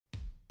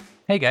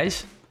Hey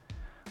guys,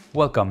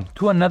 welcome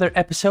to another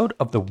episode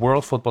of the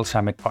World Football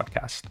Summit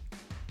podcast.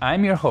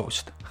 I'm your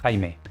host,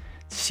 Jaime,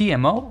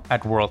 CMO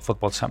at World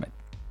Football Summit.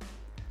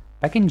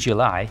 Back in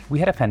July, we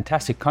had a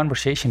fantastic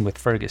conversation with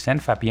Fergus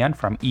and Fabian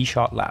from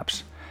eShot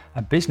Labs,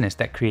 a business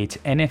that creates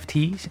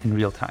NFTs in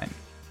real time.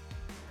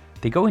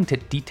 They go into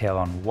detail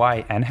on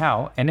why and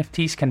how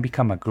NFTs can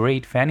become a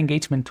great fan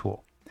engagement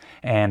tool,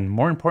 and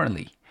more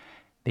importantly,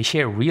 they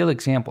share real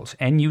examples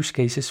and use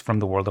cases from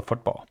the world of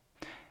football.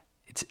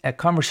 It's a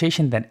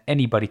conversation that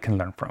anybody can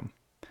learn from.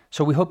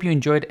 So we hope you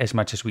enjoyed as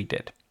much as we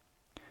did.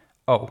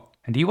 Oh,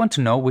 and do you want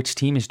to know which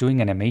team is doing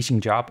an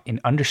amazing job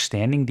in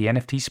understanding the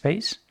NFT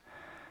space?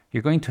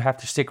 You're going to have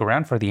to stick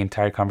around for the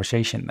entire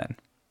conversation then.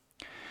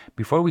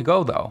 Before we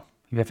go though,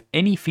 if you have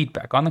any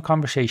feedback on the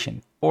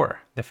conversation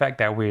or the fact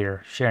that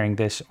we're sharing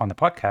this on the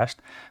podcast,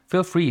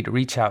 feel free to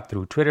reach out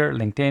through Twitter,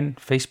 LinkedIn,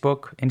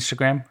 Facebook,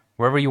 Instagram,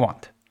 wherever you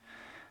want.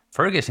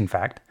 Fergus, in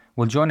fact,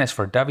 will join us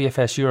for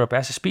WFS Europe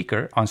as a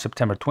speaker on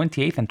September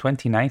 28th and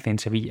 29th in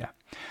Sevilla.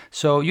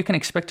 So you can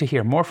expect to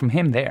hear more from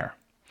him there.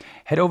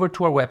 Head over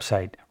to our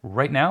website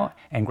right now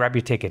and grab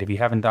your ticket if you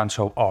haven't done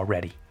so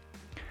already.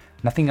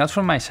 Nothing else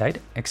from my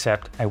side,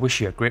 except I wish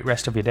you a great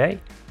rest of your day.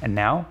 And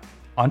now,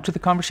 on to the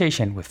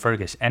conversation with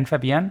Fergus and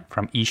Fabian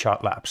from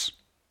eShot Labs.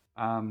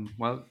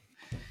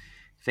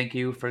 Thank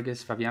you,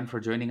 Fergus, Fabian, for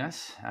joining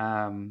us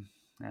on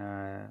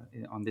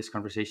this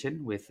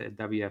conversation with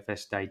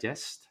WFS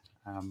Digest.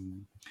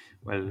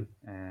 For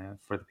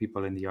the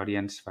people in the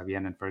audience,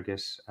 Fabian and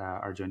Fergus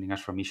are joining us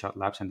from eShot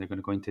Labs, and they're going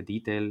to go into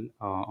detail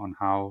on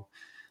how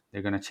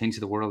they're going to change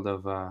the world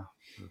of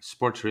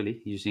sports,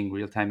 really, using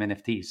real-time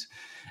NFTs.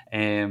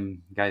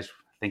 Guys,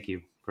 thank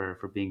you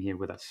for being here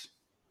with us.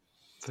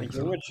 Thank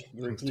you very much.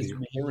 Very pleased to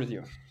be here with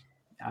you.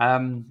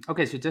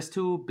 Okay, so just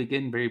to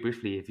begin very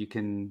briefly, if you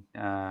can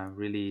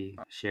really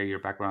share your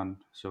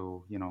background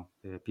so,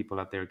 the people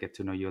out there get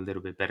to know you a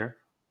little bit better.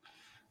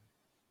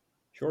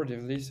 Sure,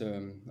 definitely.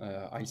 So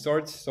I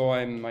start. So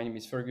my name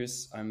is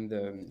Fergus. I'm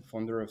the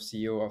founder of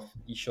CEO of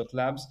eShot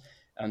Labs,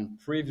 and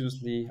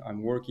previously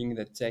I'm working in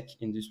the tech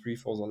industry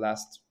for the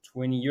last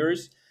 20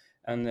 years.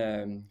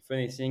 And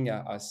funny thing,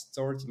 I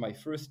started my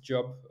first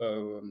job.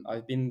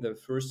 I've been the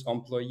first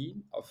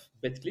employee of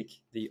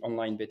BetClick, the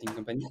online betting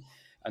company,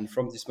 and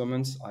from this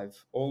moment,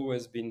 I've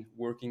always been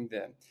working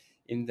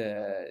in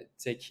the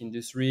tech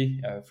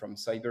industry, from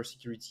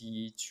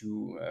cybersecurity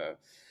to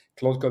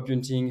cloud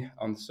computing,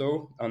 and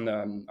so on.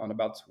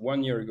 About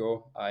 1 year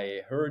ago,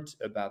 I heard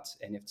about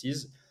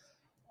NFTs.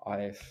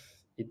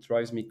 It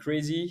drives me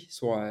crazy,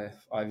 so I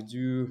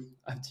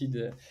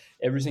did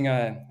everything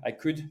I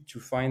could to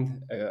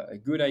find a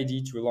good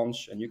idea to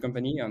launch a new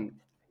company, and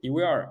here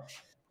we are.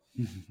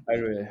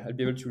 I'll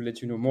be able to let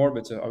you know more,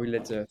 but I will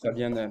let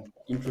Fabian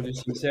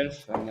introduce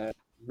himself. And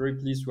very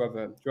pleased to have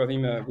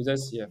him with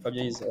us. Yeah,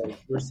 Fabian is our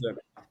first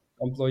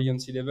employee on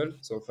C-level.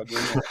 So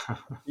Fabian,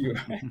 you.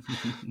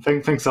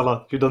 Thanks a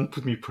lot. You don't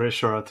put me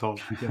pressure at all.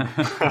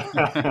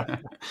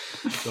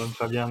 So I'm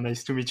Fabian.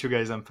 Nice to meet you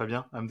guys. I'm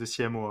Fabian. I'm the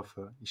CMO of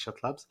eShot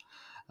Labs.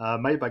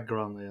 My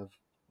background, I have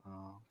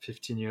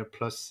 15-year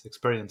plus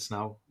experience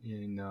now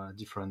in a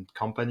different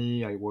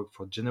company. I work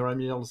for General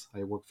Mills.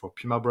 I work for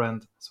Puma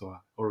brand. So I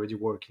already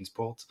work in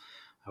sports.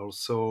 I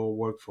also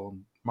work for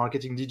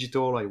marketing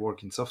digital. I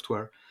work in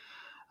software.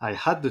 I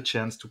had the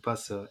chance to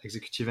pass an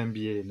executive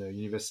MBA in the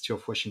University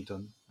of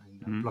Washington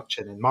in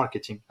blockchain and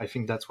marketing. I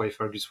think that's why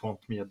Fergus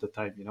wanted me at the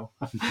time,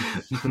 That's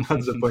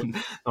the point.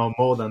 No,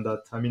 more than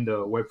that. I'm in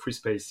the Web3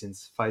 space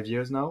since 5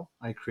 years now.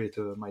 I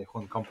created my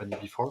own company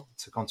before.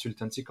 It's a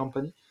consultancy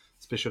company,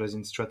 specialized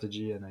in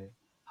strategy, and I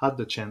had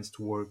the chance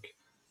to work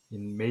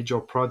in major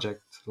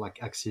projects like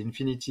Axie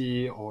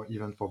Infinity, or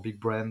even for big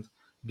brand,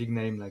 big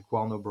name like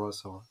Warner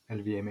Bros. Or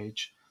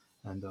LVMH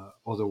and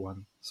other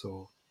one.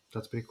 So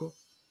that's pretty cool.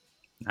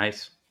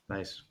 Nice.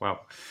 Wow.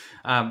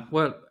 Not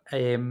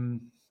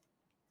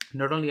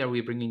only are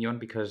we bringing you on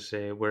because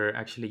we're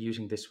actually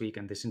using this week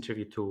and this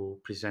interview to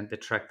present the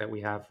track that we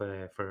have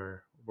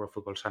for World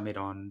Football Summit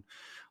on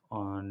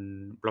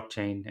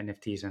blockchain,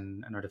 NFTs,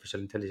 and artificial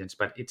intelligence.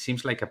 But it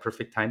seems like a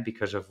perfect time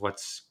because of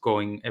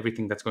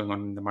everything that's going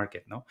on in the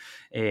market. No,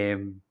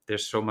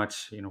 there's so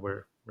much.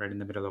 We're right in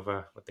the middle of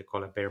what they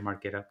call a bear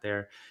market out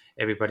there.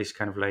 Everybody's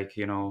kind of like,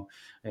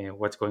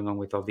 what's going on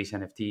with all these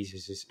NFTs?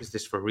 Is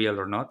this for real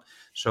or not?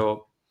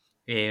 So,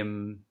 I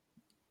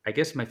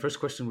guess my first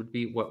question would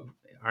be: what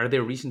are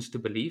there reasons to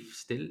believe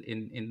still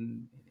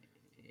in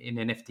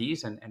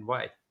NFTs, and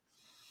why?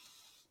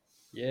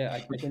 Yeah,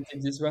 I can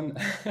take this one.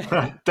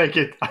 Take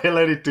it. I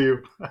let it to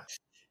you.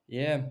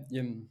 Yeah,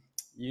 and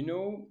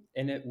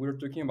we're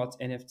talking about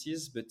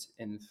NFTs, but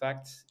in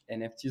fact,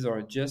 NFTs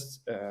are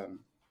just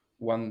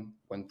one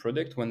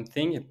product, one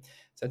thing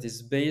that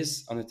is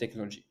based on the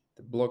technology,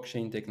 the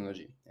blockchain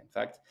technology. In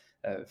fact,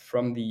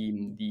 from the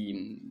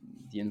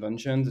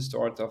invention, the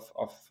start of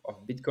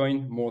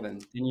Bitcoin more than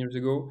 10 years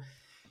ago,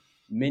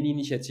 many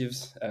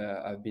initiatives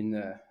have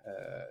been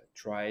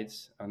tried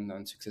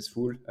and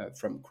successful,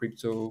 from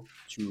crypto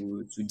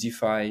to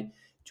DeFi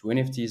to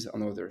NFTs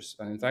and others.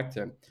 And in fact,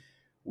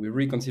 we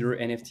reconsider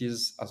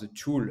NFTs as a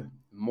tool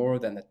more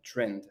than a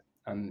trend.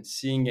 And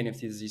seeing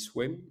NFTs this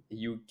way,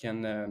 you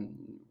can,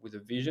 with a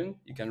vision,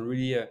 you can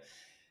really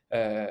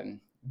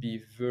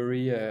be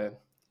very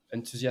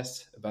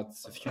enthusiastic about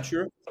the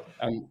future.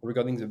 And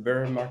regarding the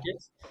bear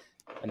market,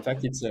 in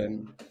fact, it's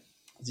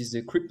this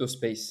crypto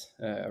space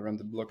around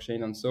the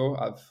blockchain, and so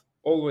I've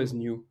always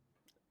knew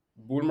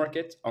bull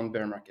market and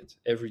bear market.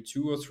 Every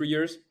 2 or 3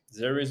 years,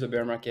 there is a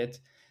bear market,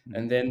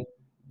 and then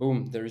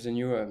boom, there is a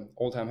new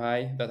all-time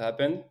high that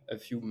happened a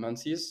few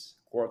months,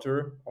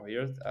 quarter or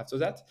years after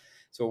that.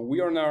 So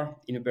we are now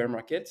in a bear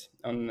market,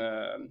 and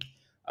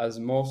as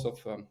most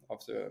of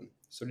the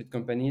solid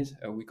companies,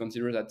 we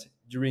consider that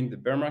during the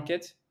bear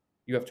market,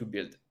 you have to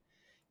build.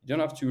 You don't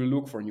have to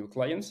look for new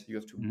clients. You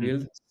have to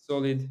build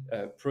solid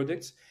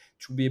products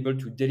to be able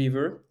to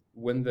deliver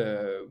when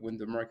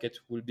the market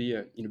will be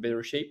in a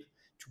better shape,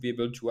 to be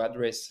able to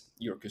address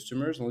your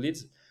customers and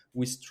leads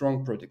with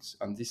strong products.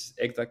 And this is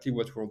exactly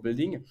what we're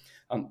building.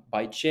 And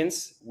by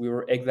chance, we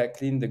were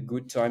exactly in the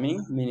good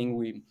timing, meaning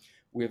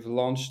we have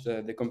launched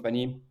the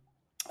company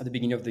at the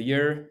beginning of the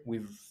year.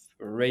 We've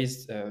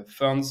raised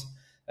funds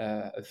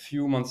a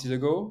few months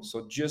ago,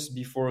 so just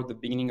before the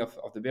beginning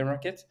of the bear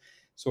market.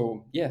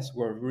 So yes,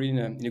 we're really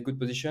in a good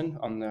position.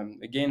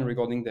 And again,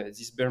 regarding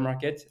this bear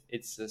market,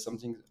 it's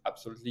something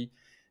absolutely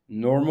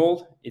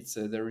normal. It's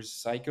there is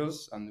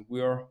cycles, and we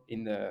are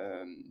in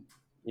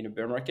a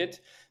bear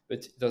market.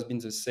 But it has been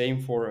the same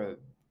for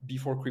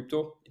before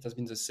crypto. It has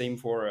been the same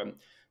for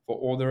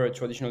other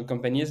traditional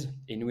companies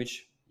in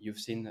which you've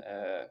seen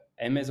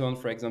Amazon,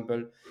 for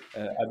example,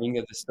 having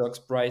the stocks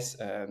price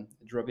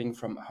dropping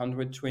from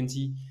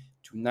 120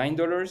 to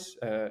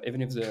 $9,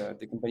 even if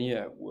the company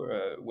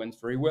went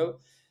very well.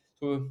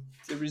 So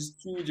there is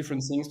two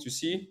different things to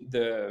see: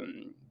 the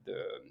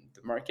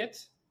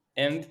market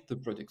and the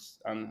products.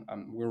 And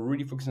we're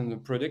really focused on the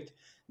product,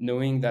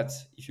 knowing that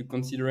if you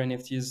consider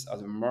NFTs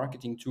as a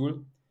marketing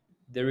tool,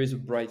 there is a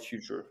bright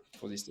future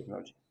for this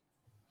technology.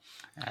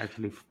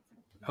 Actually,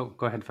 oh,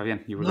 go ahead,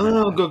 Fabian. You were No,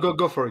 gonna. no, no,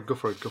 go for it, go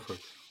for it, go for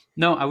it.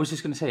 No, I was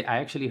just going to say I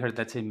actually heard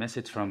that same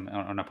message from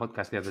on a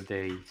podcast the other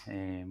day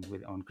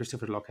with on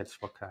Christopher Lockhead's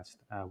podcast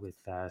with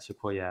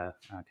Sequoia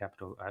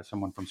Capital,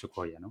 someone from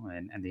Sequoia, no,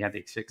 and they had the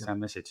exact same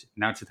message.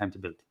 Now it's the time to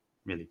build,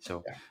 really.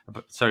 So, Yeah.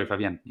 but sorry,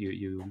 Fabian,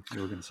 you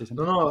were going to say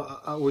No, something. no,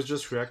 I was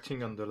just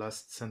reacting on the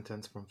last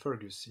sentence from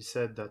Fergus. He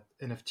said that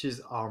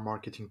NFTs are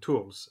marketing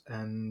tools,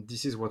 and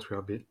this is what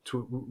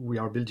we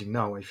are building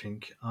now. I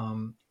think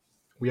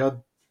we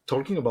are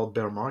talking about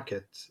bear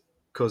market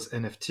because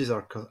NFTs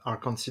are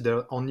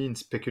considered only in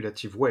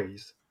speculative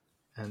ways,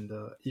 and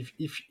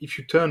if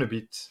you turn a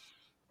bit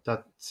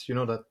that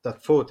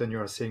that thought, and you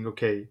are saying,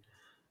 okay,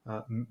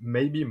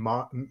 maybe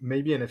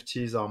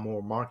NFTs are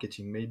more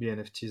marketing, maybe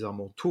NFTs are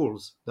more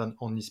tools than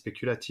only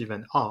speculative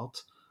and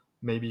art.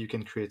 Maybe you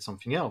can create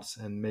something else,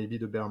 and maybe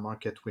the bear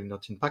market will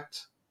not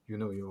impact your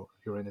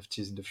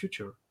NFTs in the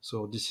future.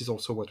 So this is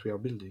also what we are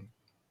building.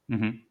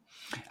 hmm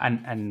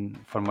And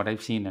from what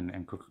I've seen,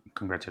 and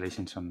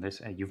congratulations on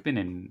this, you've been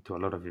into a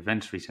lot of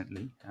events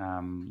recently,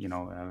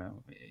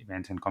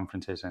 events and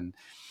conferences, and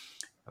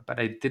but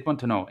I did want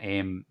to know,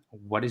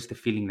 what is the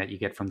feeling that you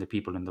get from the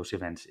people in those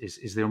events?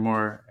 Is there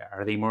more?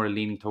 Are they more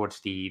leaning towards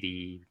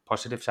the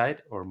positive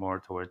side, or more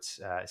towards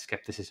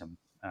skepticism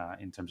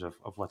in terms of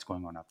what's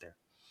going on out there?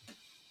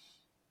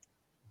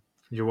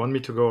 You want me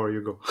to go or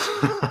you go?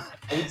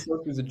 I would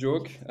start with a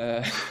joke.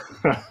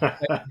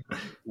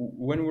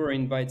 When we were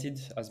invited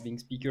as being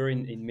speaker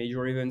in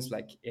major events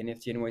like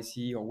NFT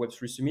NYC or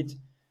Web3 Summit,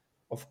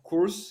 of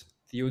course,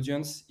 the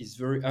audience is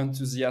very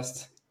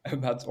enthusiastic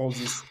about all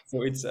this.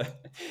 So it's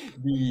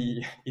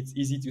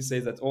easy to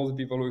say that all the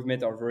people we've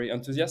met are very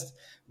enthusiastic.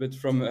 But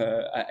from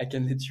I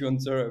can let you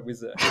answer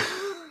with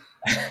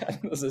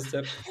another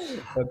step.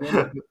 But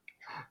then,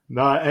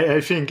 No, I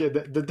think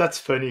that's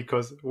funny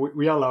because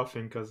we are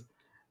laughing because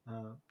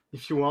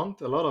if you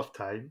want a lot of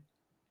time,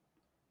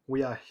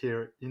 we are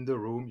here in the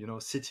room,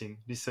 sitting,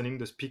 listening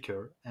the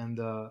speaker, and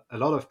a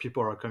lot of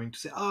people are coming to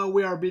say, "Oh,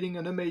 we are building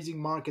an amazing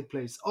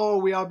marketplace. Oh,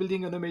 we are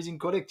building an amazing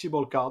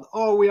collectible card.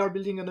 Oh, we are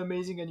building an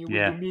amazing, and you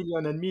will do Yeah,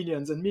 million and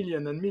millions and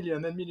million and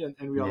million and million."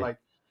 And we are yeah, like,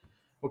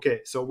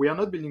 okay, so we are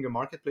not building a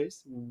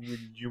marketplace.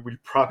 You will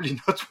probably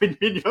not win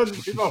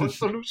millions with our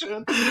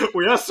solution.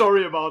 We are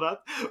sorry about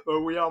that.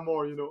 But we are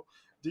more,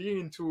 digging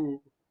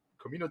into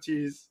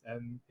communities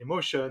and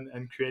emotion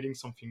and creating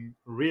something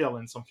real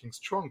and something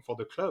strong for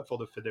the club, for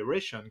the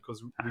federation,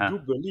 because we uh-huh. do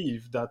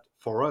believe that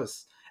for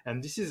us,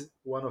 and this is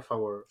one of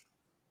our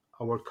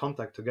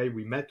contact, a guy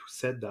we met who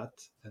said that,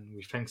 and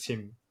we thank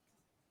him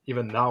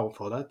even now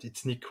for that.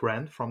 It's Nick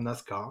Rand from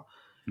NASCAR.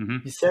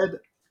 He hmm said,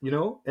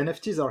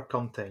 NFTs are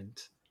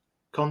content.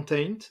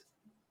 Content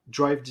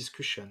drive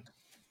discussion.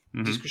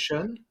 hmm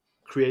Discussion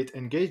create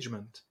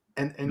engagement,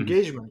 and hmm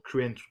engagement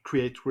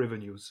create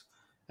revenues,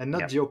 and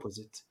not yeah, the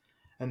opposite.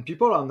 And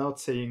people are not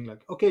saying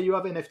like, okay, you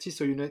have NFT,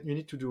 so you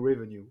need to do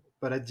revenue.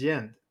 But at the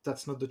end,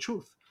 that's not the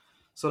truth.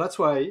 So that's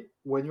why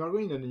when you are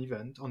going on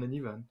an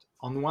event,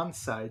 on one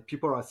side,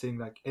 people are saying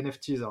like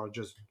NFTs are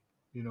just,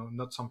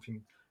 not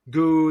something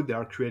good. They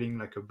are creating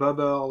like a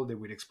bubble. They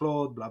will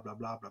explode. Blah blah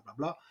blah blah blah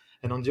blah.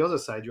 And on the other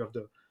side, you have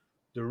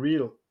the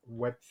real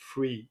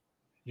Web3,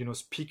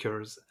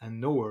 speakers and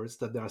knowers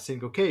that they are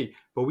saying, okay,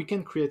 but we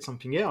can create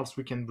something else.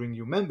 We can bring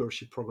you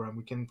membership program.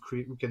 We can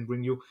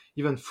bring you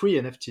even free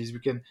NFTs.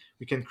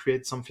 We can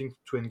create something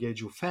to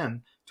engage your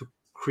fan, to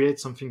create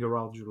something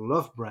around your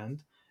love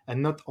brand,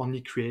 and not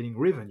only creating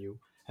revenue.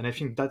 And I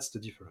think that's the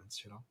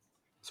difference.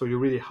 So you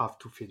really have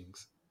two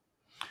feelings.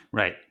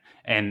 Right.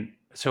 And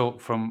so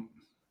from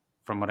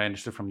what I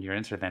understood from your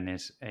answer, then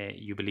is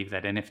you believe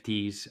that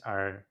NFTs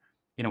are,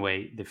 in a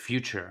way, the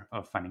future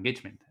of fan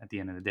engagement at the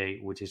end of the day,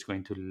 which is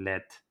going to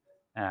let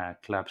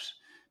clubs,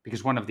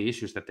 because one of the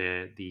issues that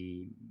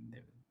the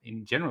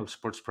in general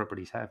sports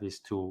properties have is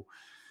to,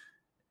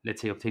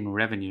 let's say, obtain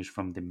revenues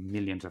from the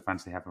millions of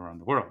fans they have around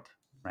the world,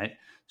 right?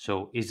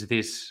 So is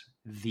this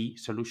the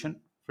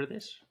solution for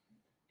this?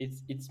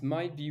 It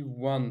might be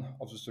one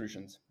of the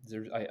solutions.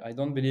 I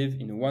don't believe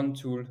in one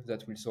tool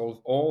that will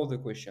solve all the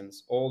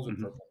questions, all the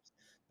Hmm. problems.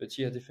 But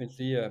yeah,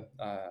 definitely,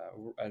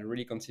 I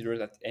really consider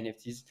that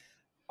NFTs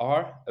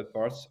are a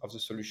part of the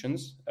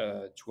solutions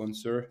to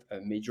answer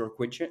major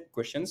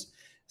questions,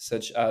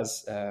 such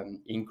as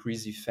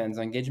increase the fans'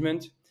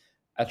 engagement,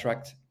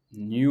 attract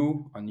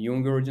new and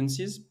younger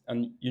audiences.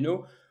 And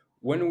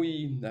when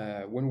we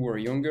were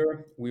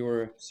younger, we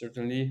were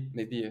certainly,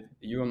 maybe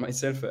you and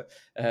myself,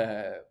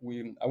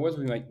 we I was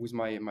with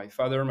my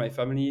father, my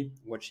family,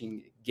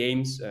 watching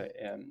games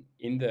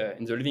in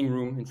the living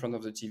room in front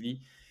of the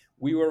TV.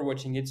 We were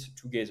watching it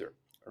together.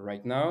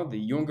 Right now, the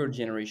younger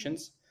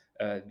generations,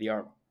 they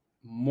are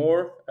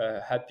more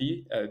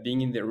happy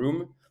being in their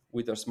room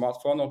with their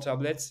smartphone or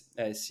tablets,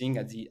 seeing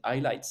at the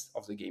highlights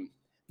of the game,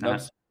 Uh-huh.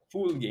 not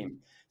full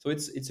game. So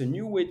it's a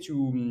new way to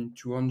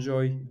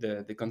enjoy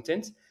the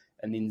content,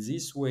 and in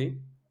this way,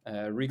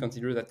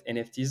 reconsider that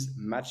NFTs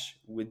match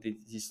with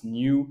this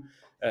new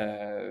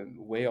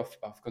way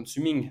of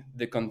consuming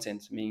the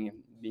content,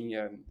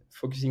 being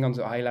focusing on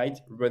the highlight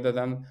rather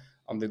than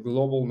on the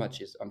global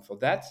matches. And for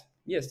that,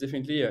 yes,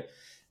 definitely,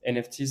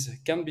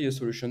 NFTs can be a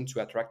solution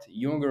to attract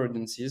younger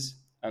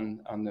audiences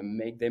and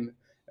make them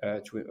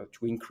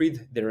to increase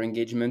their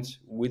engagement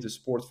with the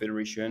sports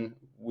federation,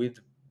 with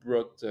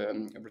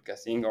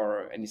broadcasting,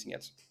 or anything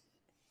else.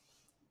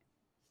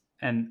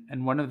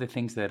 And one of the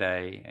things that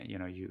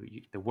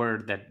the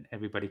word that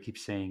everybody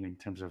keeps saying in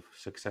terms of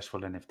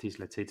successful NFTs,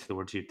 let's say, it's the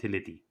word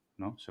utility.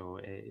 No, so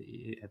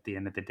at the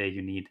end of the day,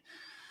 you need,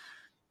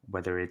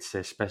 whether it's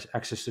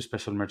access to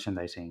special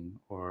merchandising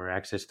or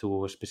access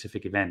to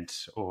specific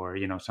events, or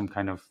some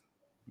kind of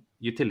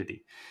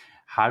utility.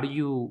 How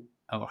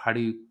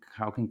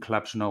can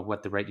clubs know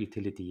what the right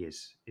utility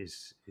is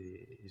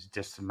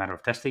just a matter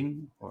of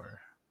testing,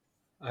 or?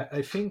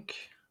 I think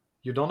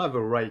you don't have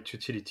a right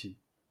utility.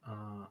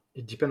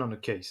 It depends on the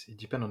case. It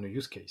depends on the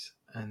use case.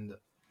 And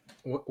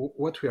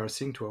what we are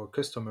seeing to our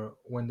customer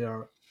when they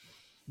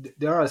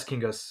are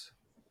asking us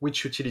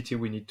which utility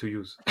we need to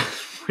use.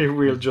 We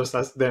will just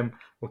ask them,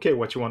 okay,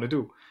 what you want to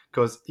do,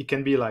 because it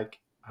can be like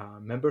a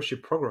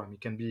membership program,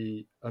 it can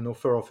be an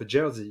offer of a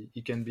jersey,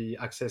 it can be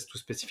access to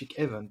specific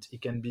event,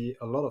 it can be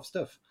a lot of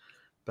stuff.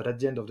 But at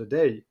the end of the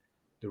day,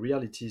 the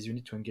reality is you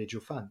need to engage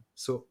your fan.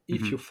 So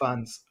if Mhm. your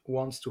fans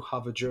wants to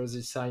have a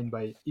jersey signed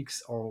by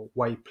X or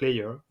Y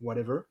player,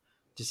 whatever,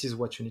 this is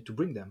what you need to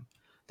bring them.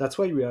 That's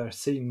why we are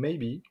saying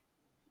maybe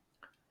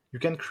you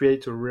can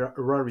create a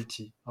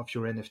rarity of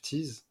your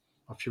NFTs,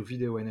 of your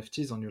video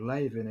NFTs, on your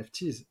live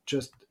NFTs,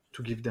 just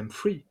to give them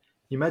free.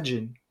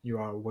 Imagine you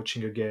are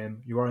watching a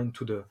game, you are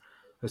into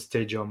a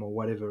stadium or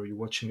whatever, you're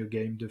watching a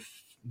game.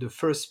 The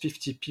first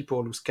 50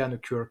 people who scan a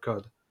QR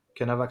code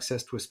can have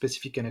access to a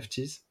specific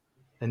NFTs,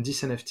 and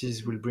these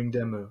NFTs will bring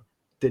them a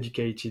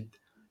dedicated,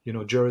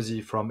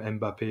 jersey from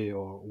Mbappe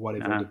or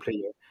whatever the Uh-huh.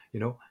 player,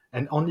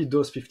 and only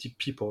those 50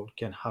 people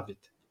can have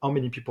it. How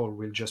many people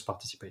will just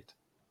participate?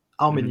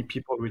 How many Mhm.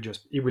 people will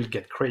just, it will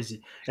get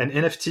crazy. And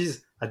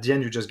NFTs at the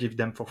end you just give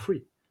them for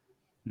free,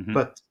 Mhm.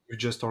 but you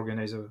just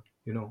organize a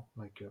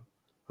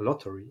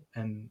lottery,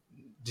 and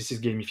this is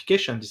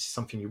gamification. This is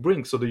something you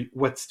bring. So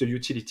what's the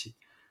utility?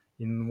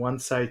 In one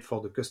side for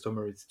the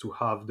customer, it's to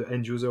have the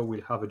end user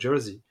will have a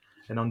jersey,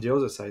 and on the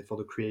other side for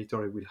the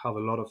creator, it will have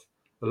a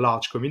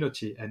large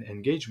community and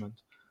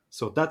engagement.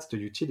 So that's the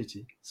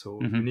utility. So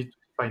you Mhm. need to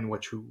find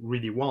what you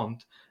really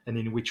want and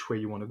in which way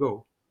you want to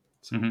go.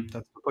 So Mhm.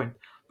 that's the point.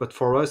 But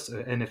for us,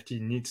 NFT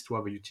needs to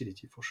have a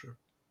utility for sure.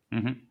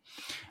 Mhm.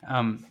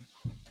 Um,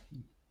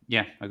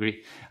 yeah,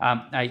 agree.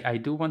 I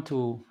do want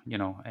to,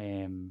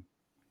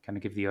 kind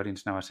of give the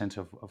audience now a sense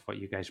of what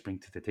you guys bring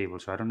to the table.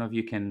 So I don't know if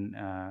you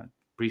can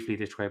briefly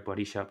describe what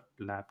eShot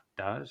Lab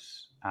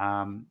does,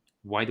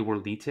 why the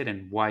world needs it,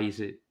 and why is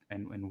it,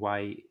 and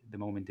why the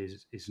moment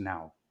is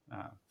now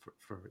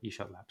for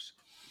eShot Labs.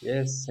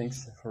 Yes,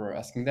 thanks for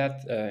asking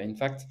that. In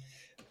fact,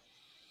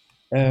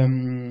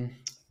 um,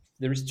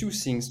 there is two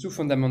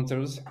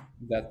fundamentals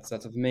that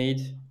have made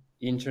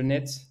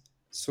internet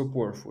so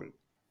powerful.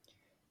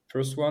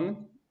 First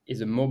one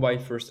is a mobile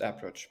first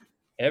approach.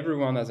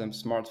 Everyone has a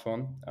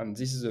smartphone, and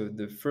this is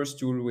the first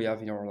tool we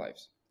have in our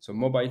lives. So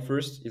mobile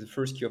first is the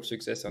first key of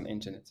success on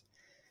internet.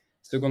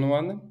 Second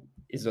one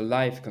is the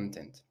live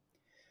content.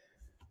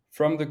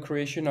 From the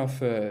creation of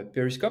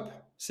Periscope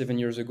 7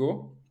 years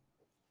ago,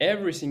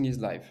 everything is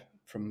live.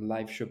 From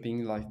live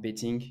shopping, live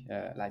betting,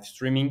 live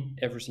streaming,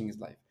 everything is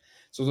live.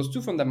 So those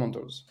two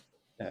fundamentals,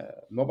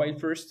 mobile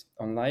first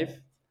on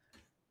live,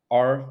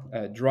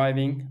 are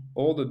driving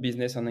all the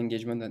business and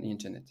engagement on the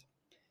internet.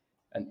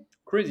 And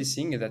crazy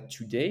thing is that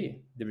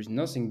today there is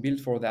nothing built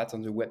for that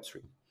on the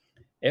Web3.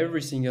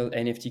 Every single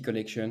NFT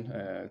collection,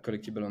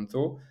 collectible on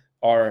Thor,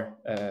 are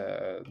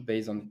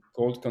based on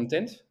gold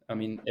content. I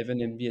mean, even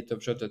NBA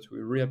Top Shot that we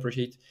really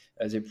appreciate,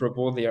 they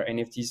propose their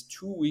NFTs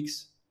 2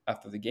 weeks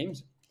after the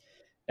games,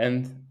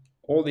 and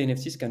all the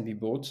NFTs can be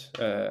bought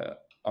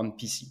on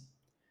PC.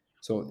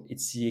 So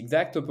it's the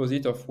exact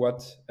opposite of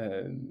what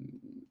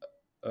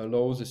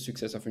allows the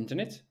success of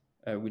internet,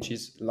 which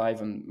is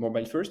live on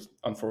mobile first.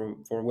 And for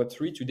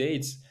Web3 today,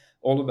 it's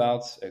all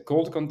about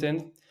cold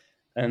content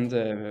and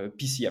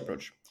PC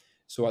approach.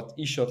 So at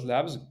eShot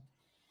Labs,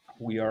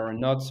 we are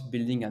not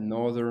building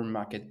another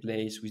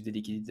marketplace with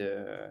dedicated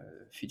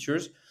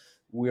features.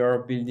 We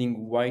are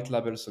building white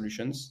label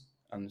solutions,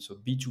 and so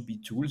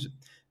B2B tools,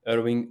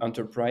 allowing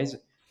enterprise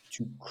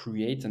to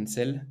create and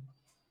sell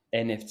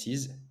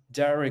NFTs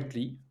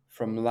directly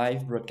from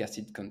live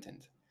broadcasted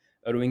content,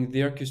 allowing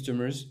their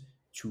customers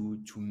to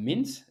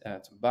mint,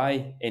 to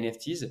buy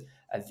NFTs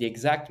at the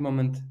exact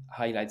moment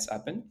highlights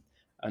happen,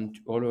 and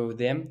to allow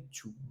them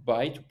to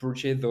buy, to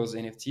purchase those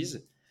NFTs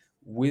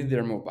with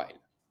their mobile.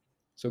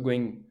 So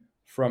going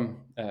from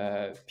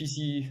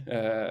PC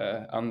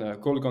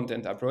and cold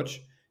content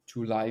approach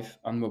to live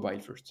and mobile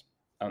first.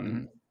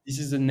 And this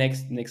is the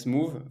next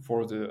move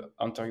for the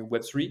entire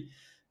Web3.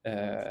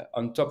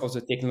 On top of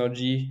the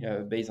technology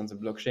based on the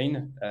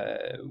blockchain,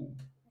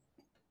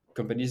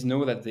 companies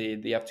know that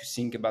they have to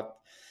think about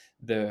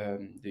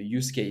the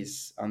use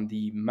case and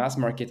the mass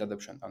market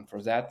adoption. And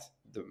for that,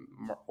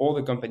 all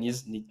the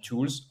companies need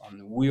tools,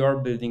 and we are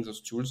building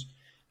those tools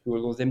to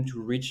allow them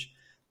to reach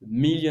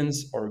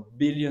millions or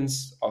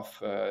billions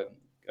of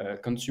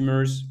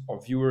consumers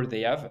or viewers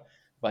they have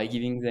by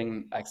giving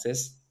them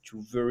access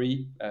to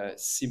very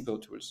simple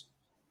tools.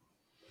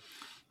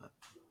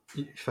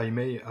 If I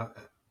may,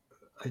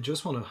 I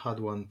just want to add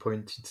one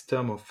point. It's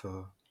term of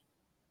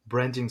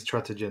branding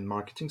strategy and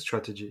marketing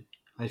strategy.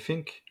 I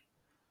think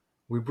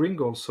we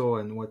bring also,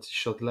 and what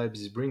Shot Labs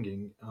is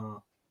bringing,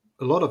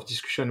 a lot of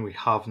discussion we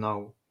have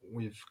now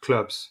with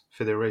clubs,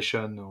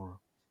 federation, or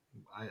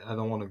I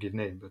don't want to give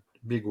name, but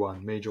big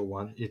one, major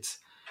one. It's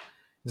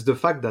the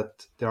fact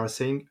that they are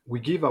saying we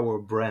give our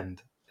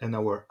brand and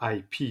our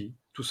IP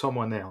to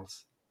someone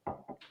else,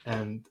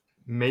 and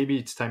maybe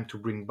it's time to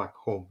bring back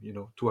home,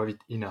 to have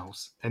it in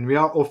house. And we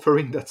are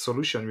offering that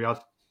solution. We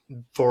are,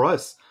 for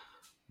us,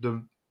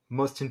 the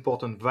most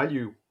important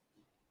value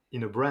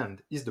in a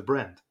brand is the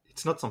brand.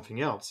 It's not something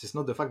else. It's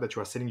not the fact that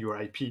you are selling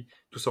your IP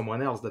to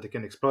someone else that they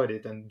can exploit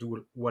it and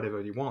do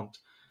whatever they want,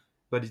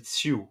 but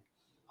it's you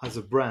as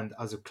a brand,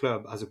 as a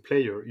club, as a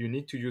player. You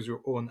need to use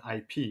your own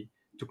IP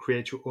to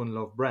create your own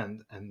love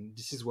brand. And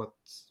this is what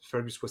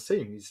Fergus was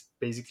saying, is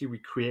basically we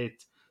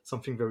create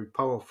something very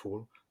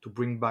powerful to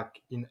bring back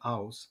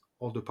in-house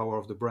all the power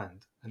of the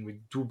brand. And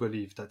we do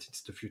believe that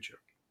it's the future.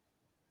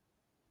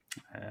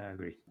 I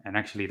agree. And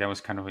actually, that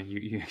was kind of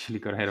you actually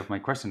got ahead of my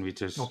question,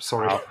 which is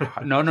sorry.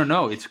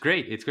 No. It's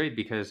great. It's great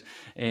because,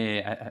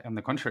 on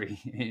the contrary,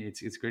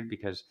 it's great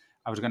because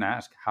I was going to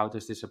ask, how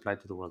does this apply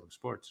to the world of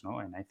sports? No,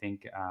 and I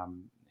think I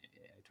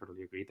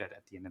totally agree that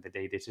at the end of the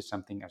day, this is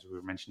something, as we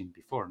were mentioning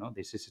before. No,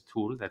 this is a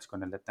tool that's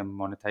going to let them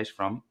monetize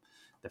from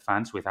the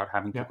fans without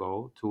having to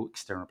go to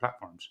external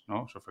platforms.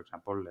 No, so for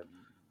example,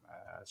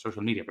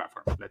 social media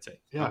platforms, let's say.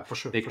 Yeah, for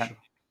sure.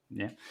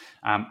 Yeah.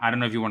 I don't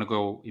know if you want to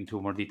go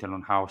into more detail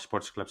on how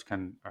sports clubs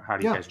can, or how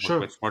do you guys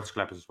work with sports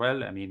clubs as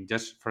well? I mean,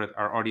 just for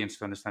our audience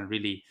to understand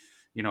really,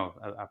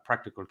 a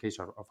practical case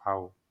of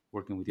how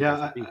working with you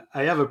guys would be.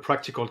 I have a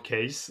practical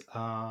case.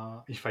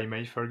 If I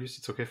may, Fergus,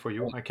 it's okay for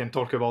you. I can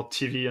talk about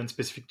TV and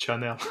specific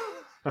channel.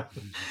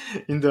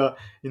 in the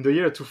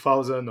year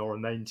 2000 or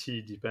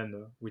 90, depend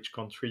which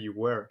country you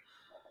were,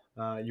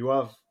 you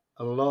have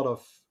a lot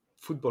of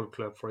football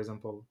club, for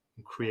example,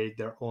 create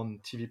their own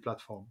TV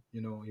platform.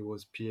 It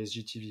was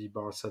PSG TV,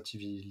 Barca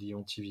TV,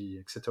 Lyon TV,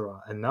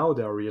 etc. And now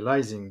they are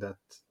realizing that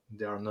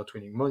they are not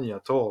winning money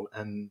at all,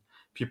 and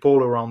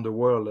people around the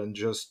world and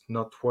just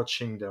not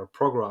watching their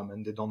program,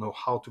 and they don't know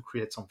how to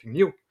create something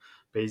new.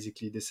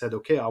 Basically, they said,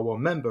 okay, our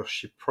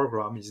membership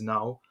program is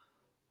now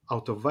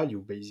out of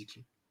value,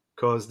 basically,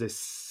 because they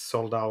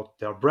sold out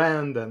their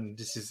brand, and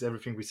this is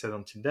everything we said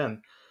until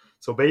then.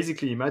 So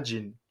basically,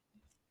 imagine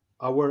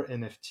our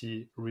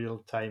NFT,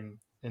 real-time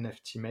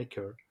NFT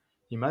maker.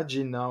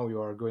 Imagine now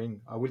you are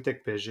going, I will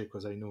take PSG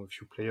because I know a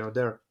few players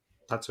there.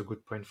 That's a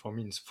good point for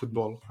me. It's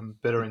football. I'm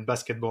better in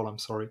basketball, I'm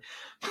sorry.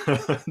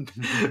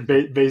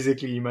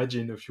 Basically,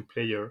 imagine a few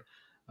players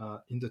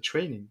in the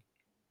training.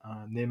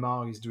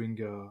 Neymar is doing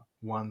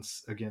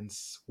once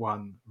against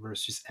one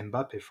versus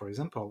Mbappe, for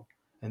example.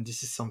 and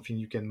this is something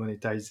you can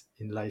monetize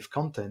in live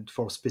content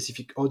for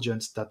specific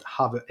audience that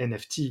have an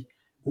NFT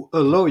who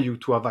allow you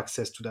to have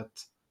access to that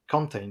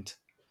content.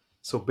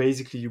 So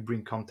basically, you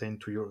bring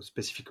content to your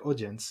specific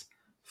audience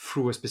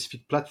through a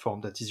specific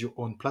platform that is your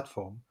own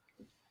platform,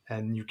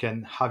 and you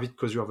can have it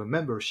because you have a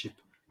membership,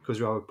 because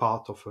you are a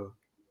part of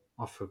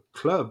a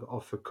club,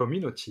 of a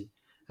community,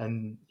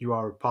 and you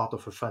are a part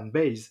of a fan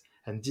base.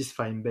 And this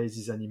fan base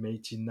is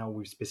animated now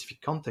with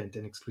specific content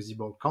and exclusive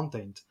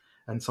content,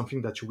 and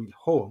something that you will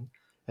own,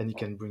 and it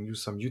can bring you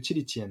some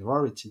utility and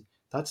rarity.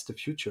 That's the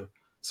future.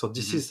 So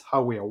this is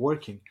how we are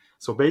working.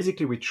 So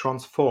basically, we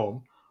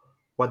transform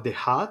what they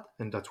had,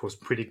 and that was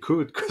pretty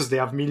good because they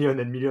have million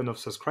and million of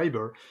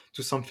subscribers,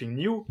 to something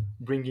new,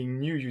 bringing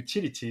new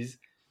utilities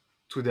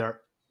to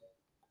their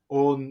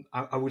own,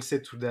 I will say,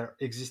 to their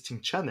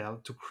existing channel,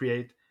 to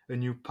create a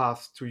new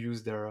path to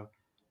use their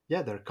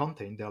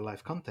content, their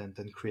live content,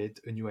 and create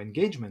a new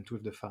engagement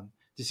with the fan.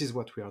 This is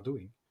what we are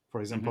doing. For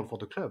example, Mm-hmm. for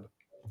the club,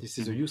 this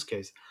is a Mm-hmm. use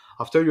case.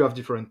 After, you have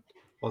different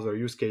other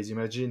use case.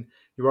 Imagine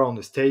you are on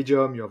the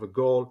stadium, you have a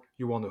goal,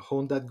 you want to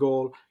own that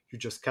goal, you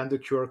just scan the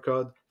QR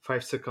code.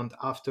 5 seconds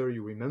after,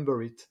 you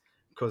remember it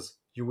because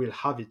you will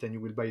have it, and you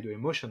will buy the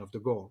emotion of the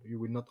goal. You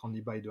will not only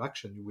buy the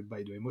action, you will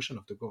buy the emotion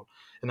of the goal.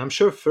 And I'm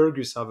sure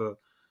Fergus have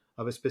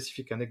a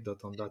specific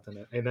anecdote on that,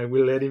 and I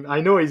will let him. I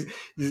know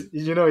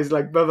he's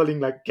like bubbling,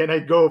 like, can I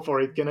go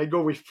for it? Can I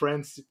go with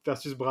France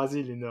versus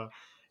Brazil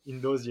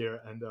in those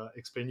years, and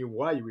explain you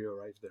why we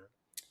arrived there?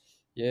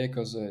 Yeah,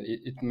 because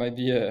it might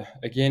be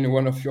again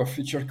one of your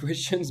future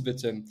questions,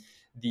 but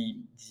the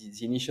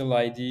initial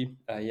idea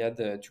I had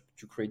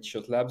to create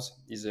Shot Labs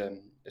is a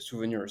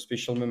souvenir, a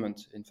special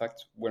moment. In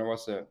fact, when I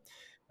was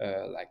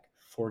like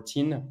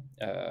 14,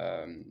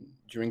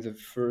 during the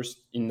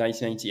first in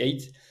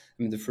 1998,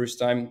 I mean the first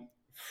time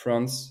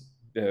France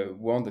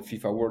won the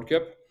FIFA World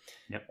Cup.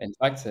 Yep. In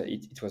fact,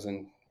 it was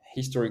an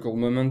historical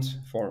moment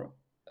for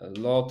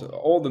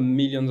all the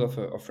millions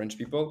of French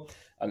people.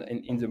 And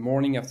in the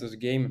morning after the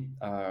game,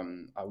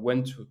 I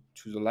went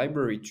to the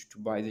library to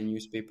buy the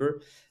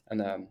newspaper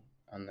and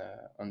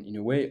in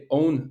a way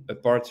own a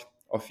part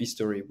of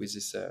history with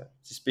this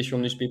special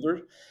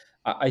newspaper.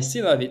 I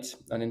still have it,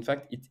 and in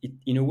fact, it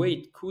in a way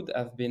it could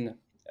have been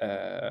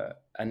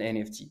an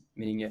NFT,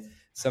 meaning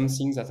some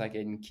things that I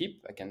can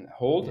keep, I can Yeah.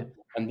 hold,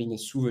 and being a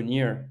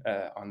souvenir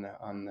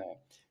on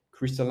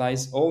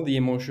crystallize all the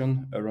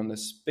emotion around a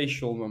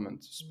special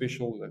moment,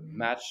 special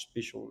match,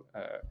 special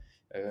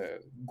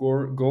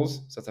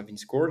goals that have been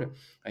scored.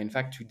 In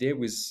fact, today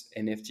with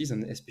NFTs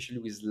and especially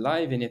with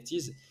live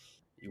NFTs,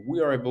 we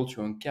are able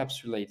to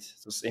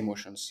encapsulate those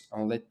emotions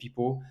and let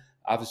people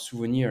have a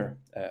souvenir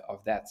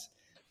of that,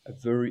 a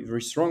very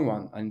very strong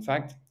one. And in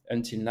fact,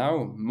 until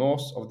now,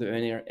 most of the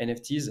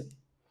NFTs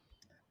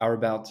are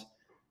about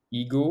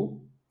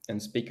ego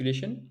and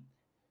speculation.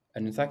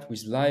 And in fact,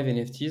 with live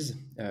NFTs,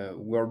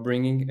 we're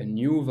bringing a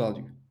new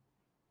value,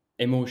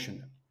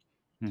 emotion.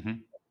 Mm-hmm.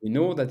 We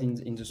know that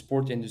in the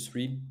sport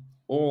industry,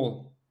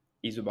 all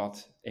is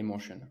about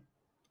emotion.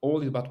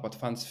 All is about what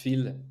fans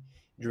feel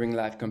during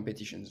live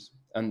competitions.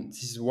 And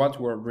this is what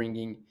we're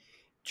bringing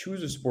to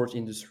the sport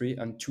industry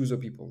and to the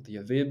people, the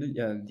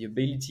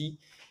ability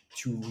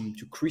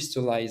to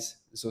crystallize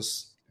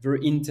those very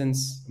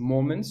intense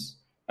moments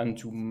and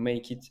to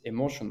make it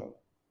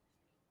emotional.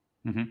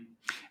 Mm-hmm.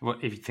 Well,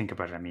 if you think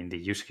about it, I mean, the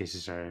use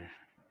cases are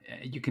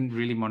you can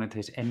really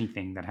monetize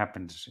anything that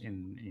happens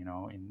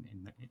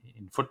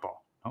in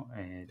football. No?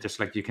 Just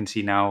like you can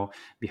see now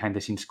behind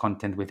the scenes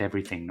content with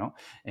everything, no,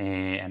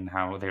 and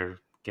how they're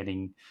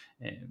getting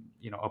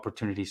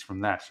opportunities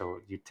from that. So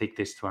you take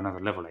this to another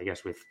level, I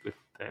guess, with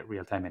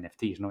real time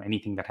NFTs. No,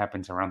 anything that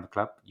happens around the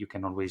club, you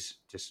can always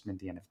just mint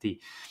the NFT.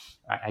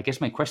 I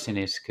guess my question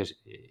is because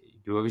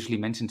you obviously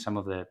mentioned some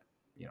of the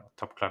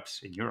top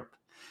clubs in Europe.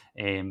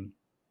 Um,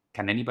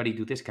 can anybody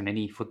do this? Can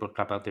any football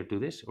club out there do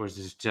this, or is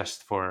this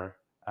just for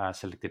a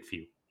selected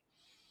few?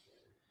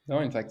 No,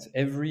 in fact,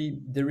 every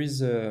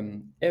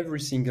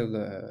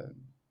single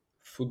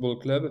football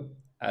club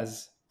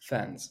has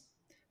fans.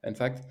 In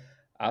fact,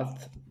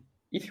 at,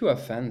 if you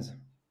have fans,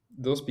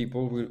 those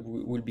people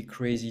will be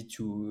crazy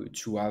to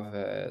have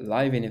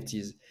live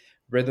NFTs.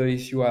 Whether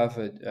if you have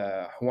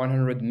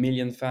 100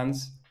 million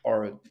fans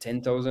or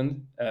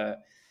 10,000,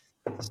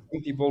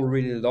 some people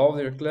really love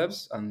their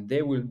clubs and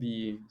they will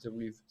be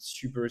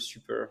super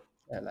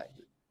like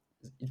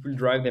it will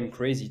drive them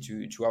crazy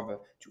to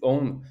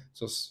own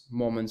those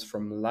moments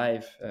from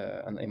life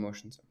and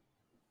emotions.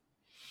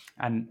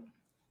 And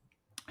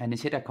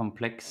is it a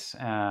complex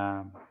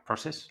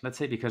process? Let's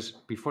say because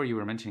before you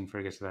were mentioning,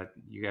 Fergus, that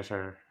you guys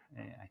are,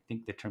 I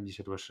think the term you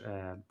said was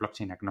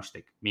blockchain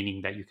agnostic,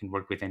 meaning that you can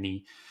work with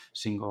any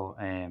single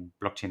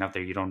blockchain out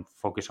there. You don't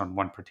focus on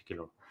one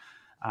particular.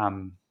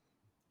 Um,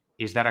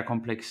 is that a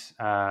complex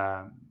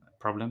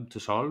problem to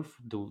solve?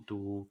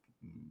 Do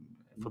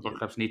football Yeah.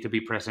 clubs need to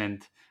be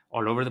present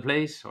all over the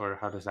place, or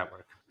how does that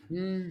work?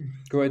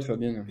 Go ahead,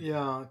 Fabien.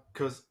 Yeah,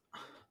 because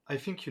I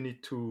think you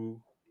need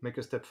to make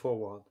a step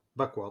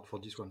backward for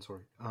this one.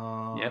 Sorry,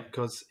 Yep.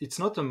 because it's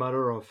not a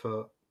matter of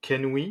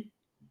can we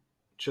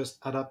just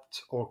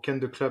adapt, or can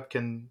the club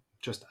can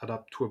just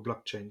adapt to a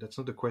blockchain? That's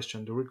not the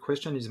question. The real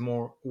question is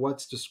more,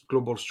 what's the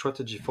global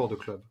strategy for the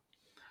club?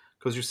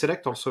 Because you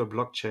select also a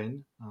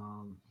blockchain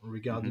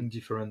regarding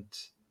different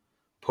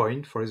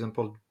point. For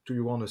example, do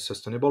you want a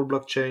sustainable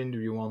blockchain? Do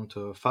you want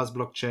a fast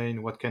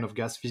blockchain? What kind of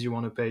gas fees you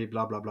want to pay?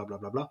 Blah blah blah blah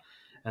blah blah,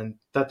 and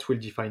that will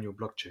define your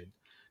blockchain.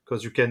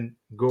 Because you can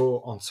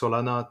go on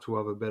Solana to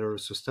have a better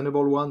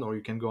sustainable one, or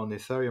you can go on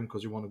Ethereum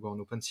because you want to go on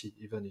OpenSea.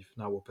 Even if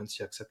now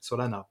OpenSea accepts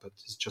Solana, but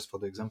it's just for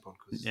the example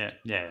because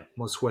Yeah.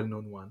 most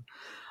well-known one.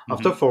 Mhm.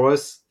 After, for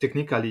us,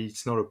 technically,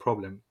 it's not a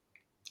problem.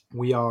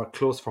 We are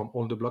close from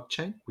all the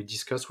blockchain. We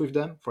discuss with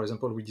them. For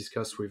example, we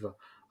discuss with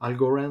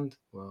Algorand,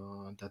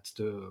 that's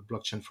the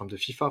blockchain from the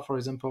FIFA, for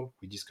example.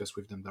 We discuss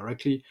with them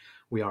directly.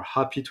 We are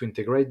happy to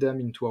integrate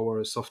them into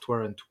our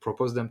software and to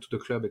propose them to the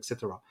club,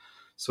 etc.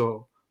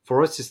 So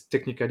for us, it's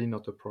technically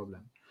not a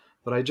problem.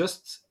 But I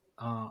just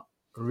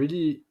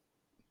really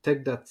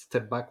take that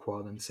step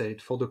backward and say,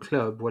 for the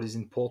club, what is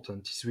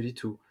important is really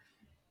to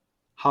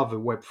have a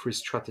Web3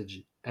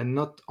 strategy and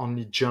not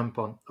only jump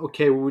on,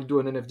 okay, we will do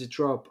an NFT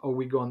drop, or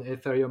we go on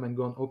Ethereum and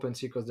go on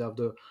OpenSea because they have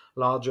the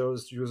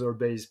largest user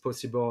base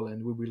possible,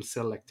 and we will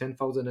sell like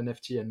 10,000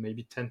 NFT and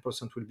maybe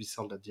 10% will be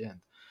sold at the end.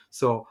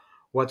 So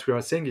what we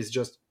are saying is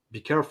just be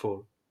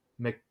careful,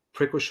 make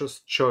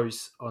precautious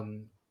choice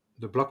on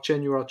the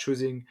blockchain you are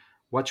choosing,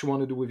 what you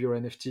want to do with your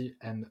NFT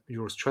and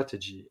your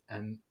strategy.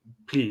 And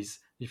please,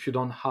 if you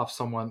don't have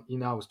someone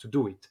in-house to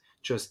do it,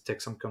 just take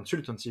some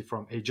consultancy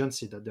from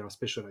agency that they are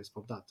specialized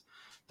for that.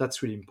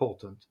 That's really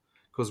important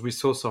because we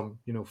saw some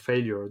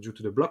failure due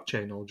to the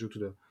blockchain or due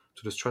to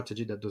the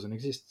strategy that doesn't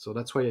exist. So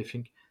that's why I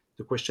think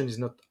the question is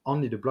not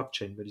only the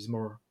blockchain, but is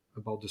more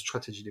about the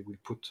strategy they will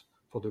put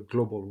for the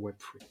global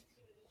Web3.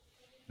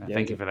 Yeah,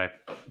 Thank you for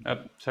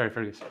that. Sorry,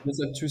 Fergus.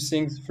 there's two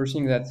things. First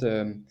thing that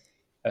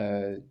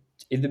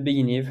in the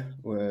beginning,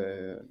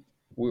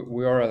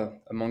 we are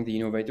among the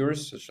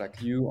innovators, such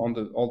like you, on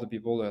all the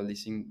people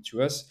listening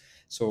to us.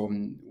 So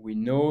we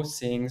know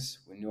things.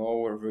 We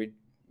know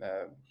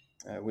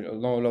we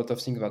know a lot of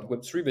things about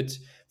Web3, but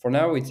for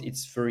now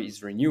it's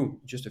very new.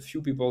 Just a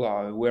few people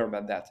are aware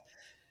about that,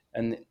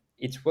 and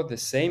it was the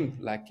same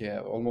like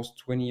almost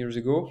 20 years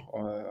ago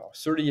or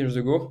 30 years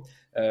ago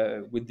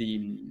with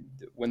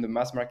when the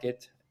mass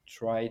market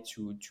tried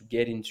to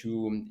get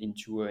into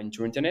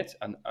internet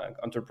and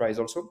enterprise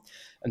also,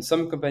 and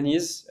some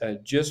companies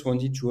just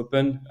wanted to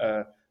open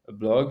a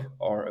blog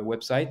or a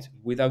website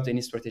without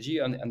any strategy,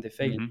 and they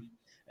failed.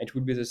 It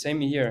will be the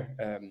same here.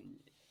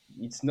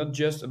 It's not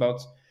just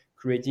about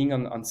creating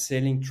and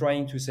selling,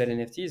 trying to sell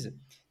NFTs.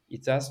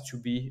 It has to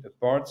be a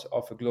part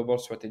of a global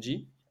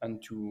strategy,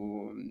 and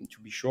to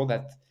be sure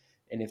that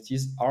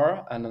NFTs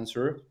are an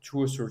answer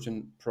to a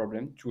certain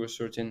problem, to a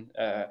certain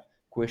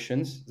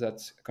questions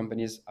that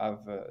companies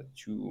have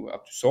to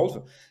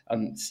solve.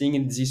 And seeing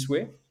it this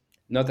way,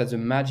 not as a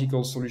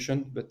magical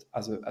solution, but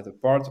as a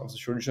part of the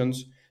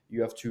solutions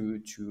you have to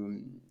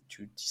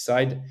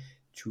decide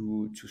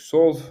to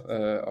solve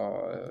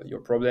your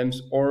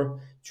problems or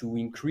to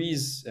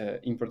increase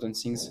important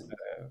things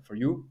for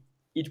you.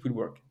 It will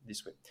work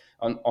this way.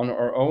 On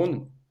our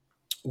own,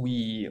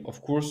 we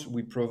of course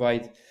we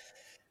provide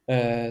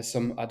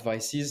some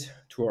advices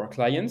to our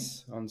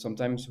clients, and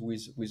sometimes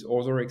with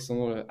other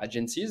external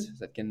agencies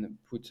that can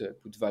put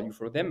value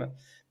for them.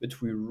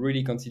 But we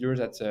really consider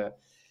that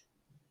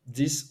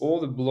this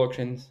all the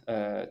blockchain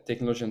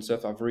technology and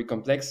stuff are very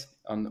complex,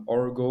 and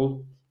our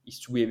goal is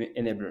to be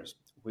enablers.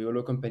 We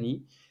allow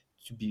company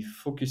to be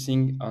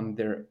focusing on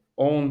their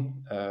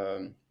own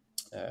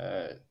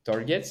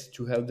targets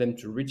to help them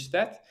to reach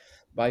that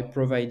by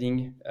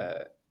providing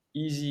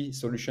easy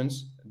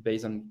solutions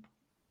based on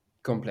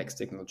complex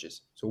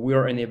technologies. So we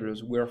are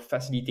enablers, we are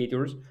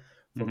facilitators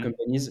for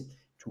companies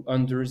to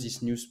enter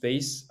this new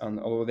space and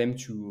allow them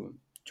to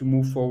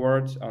move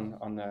forward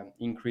and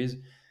increase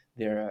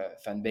their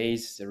fan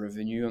base, their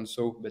revenue, and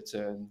so. But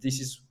this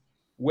is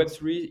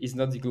Web3 is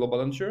not the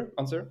global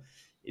answer.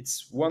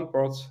 It's one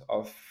part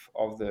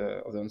of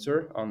the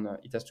answer, and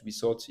it has to be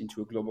sought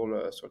into a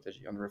global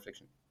strategy and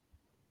reflection.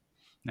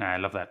 I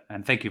love that,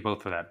 and thank you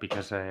both for that,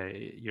 because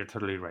you're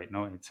totally right.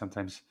 No, it's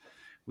sometimes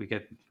we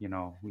get,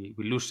 we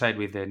lose sight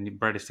with the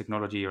brightest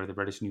technology or the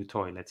brightest new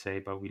toy, let's say,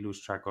 but we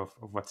lose track of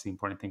what's the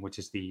important thing, which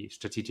is the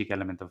strategic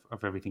element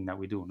of everything that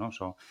we do. No,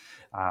 so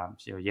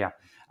yeah,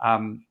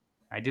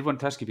 I did want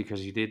to ask you,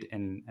 because you did,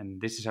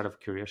 and this is out of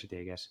curiosity,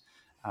 I guess.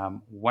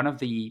 One of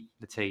the,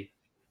 let's say,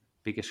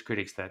 biggest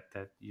critics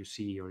that you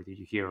see or that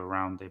you hear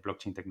around the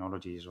blockchain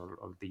technologies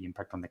or the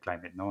impact on the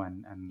climate, no,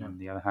 and on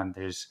the other hand,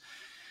 there's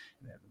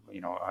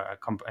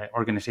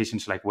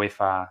organizations like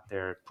UEFA,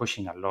 they're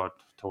pushing a lot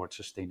towards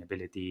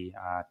sustainability.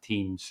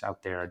 Teams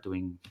out there are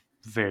doing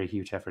very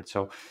huge efforts.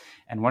 So,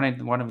 and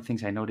one of the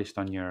things I noticed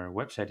on your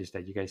website is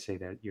that you guys say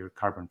that you're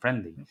carbon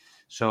friendly.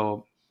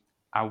 So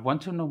I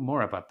want to know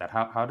more about that.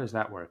 How does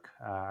that work?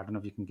 I don't know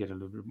if you can get a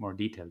little bit more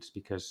details,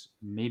 because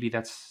maybe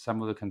that's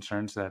some of the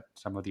concerns that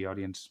some of the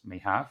audience may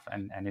have,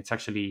 and it's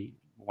actually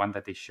one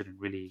that they shouldn't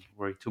really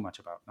worry too much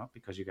about, no?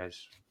 Because you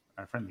guys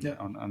are friendly Yeah,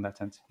 on that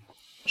sense.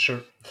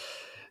 sure.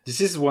 This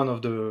is one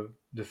of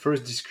the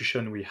first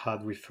discussion we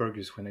had with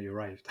Fergus when I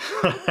arrived.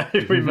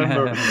 I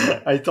remember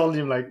I told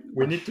him like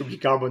we need to be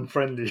carbon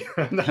friendly.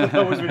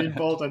 That was really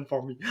important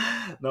for me.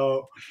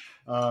 No,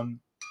 um,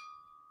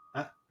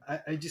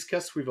 I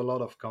discussed with a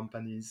lot of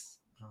companies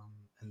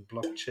and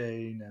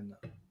blockchain and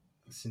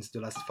since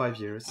the last 5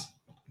 years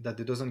that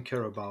they doesn't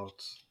care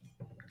about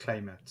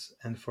climate,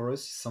 and for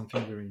us it's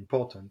something very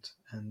important.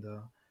 And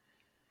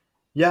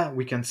yeah,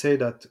 we can say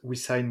that we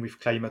signed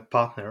with Climate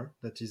Partner,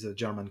 that is a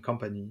German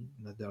company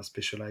that they are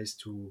specialized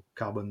to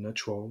carbon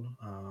neutral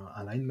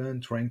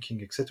alignment,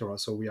 ranking, etc.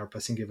 So we are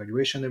passing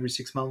evaluation every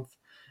 6 months,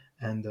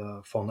 and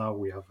for now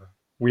we are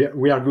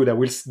good. I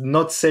will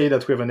not say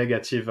that we have a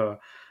negative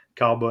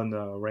carbon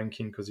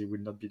ranking because it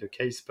will not be the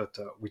case, but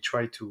we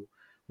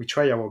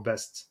try our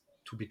best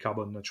to be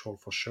carbon neutral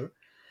for sure.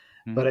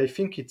 But Mhm. I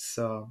think it's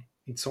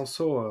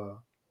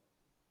also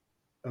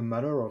a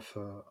matter of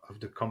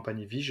the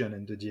company vision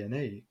and the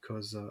DNA,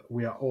 because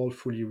we are all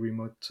fully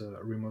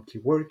remotely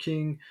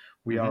working.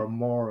 We are Mhm.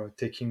 more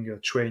taking a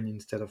train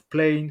instead of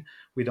plane.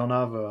 We don't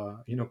have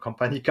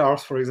company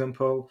cars, for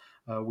example.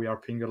 We are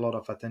paying a lot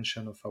of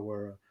attention of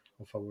our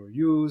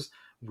use.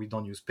 We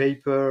don't use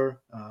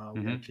paper.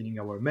 We are Mhm. cleaning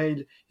our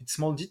mail. It's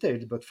small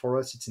detail, but for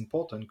us it's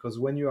important, because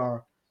when you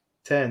are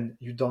 10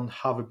 you don't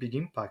have a big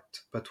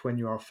impact, but when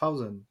you are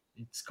 1,000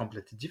 it's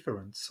completely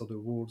different, so the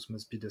rules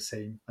must be the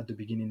same at the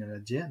beginning and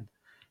at the end.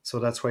 So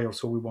that's why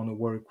also we want to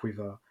work with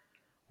a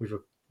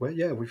well,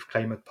 yeah, with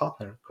climate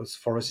partner, because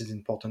for us it's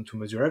important to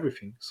measure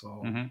everything.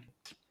 So Mhm.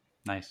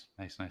 Nice,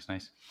 nice, nice,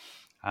 nice.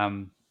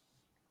 Um,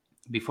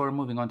 Before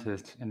moving on to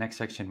the next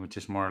section, which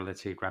is more,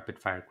 let's say, rapid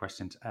fire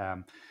questions,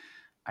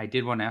 I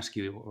did want to ask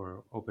you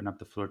or open up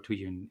the floor to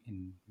you.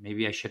 In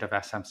maybe I should have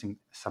asked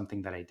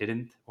something that I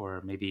didn't,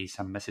 or maybe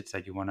some message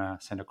that you want to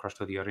send across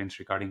to the audience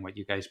regarding what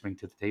you guys bring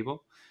to the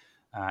table.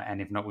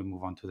 And if not, we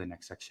move on to the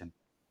next section.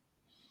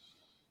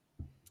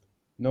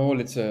 No,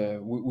 let's.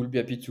 We'll be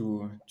happy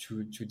to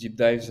deep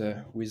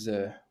dive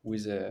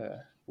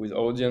with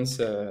audience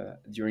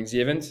during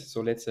the event.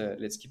 So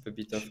let's keep a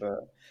bit of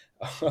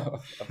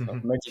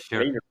of magic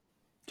Sure, later.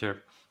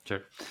 sure,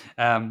 sure.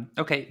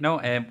 Okay, no,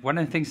 one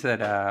of the things that,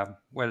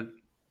 well,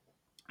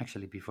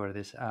 actually, before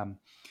this,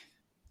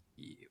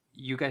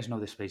 you guys know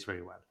the space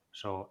very well.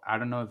 So I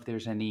don't know if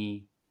there's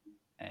any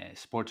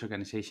sports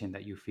organization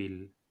that you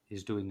feel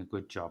is doing a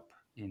good job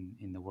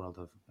in the world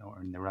of,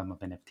 or in the realm of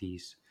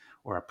NFTs,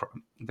 or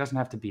it doesn't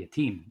have to be a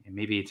team.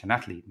 Maybe it's an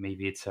athlete,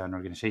 maybe it's an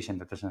organization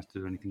that doesn't have to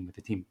do anything with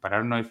the team. But I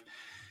don't know if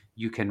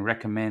you can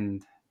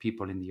recommend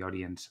people in the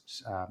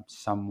audience,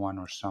 someone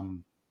or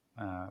some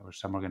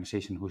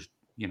organization who's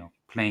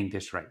playing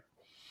this right.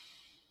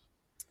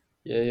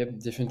 Yeah, yeah,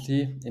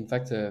 definitely. In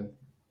fact,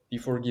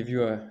 before I give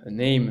you a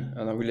name,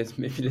 and I will let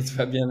maybe let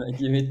Fabian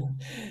give it.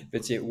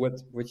 But yeah,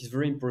 what is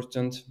very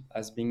important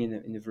as being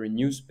in a very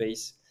new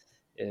space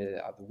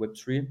at the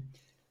Web3,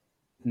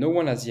 no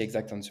one has the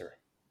exact answer.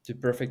 The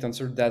perfect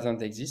answer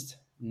doesn't exist,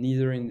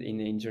 neither in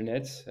the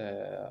internet,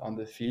 on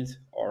the field,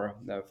 or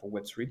for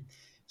Web3.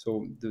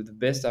 So the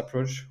best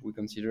approach we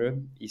consider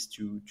is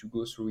to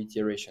go through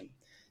iteration,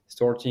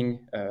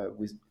 starting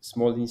with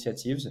small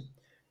initiatives,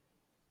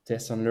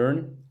 test and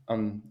learn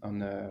on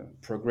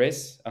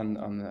progress,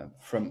 and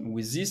from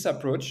with this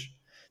approach,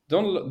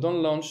 don't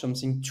launch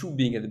something too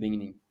big at the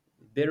beginning.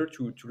 Better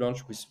to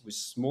launch with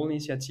small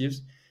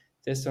initiatives,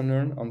 test and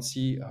learn, and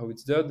see how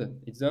it's done.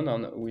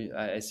 And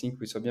I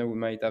think with Fabien we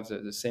might have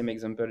the same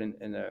example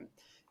in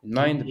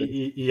mind, but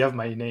you have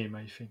my name,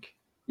 I think.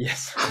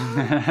 yes.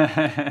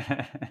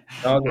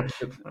 Now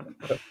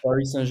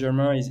Paris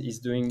Saint-Germain is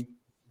doing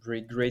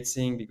very great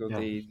thing because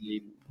Yeah.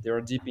 they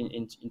are deep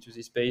into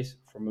this space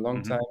from a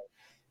long time.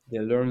 Hmm. They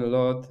learn a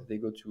lot. They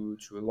go to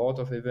a lot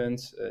of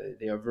events.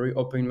 They are very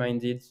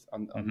open-minded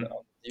on Hmm.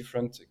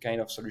 different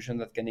kind of solutions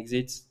that can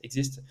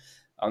exist,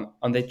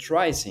 and they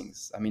try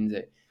things. I mean,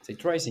 they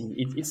try things.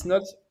 It's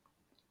not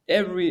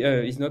every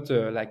it's not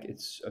like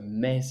it's a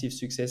massive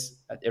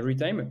success at every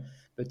time,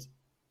 but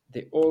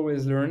they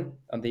always learn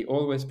and they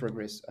always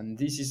progress, and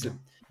this is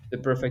the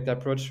perfect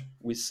approach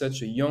with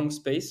such a young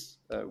space,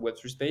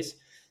 Web3 space,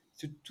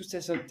 to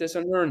test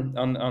and learn,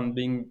 and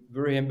being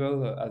very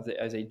humble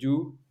as they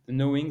do,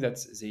 knowing that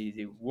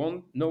they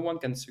won't, no one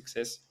can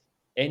success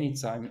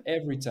anytime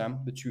every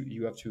time, but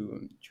you have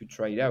to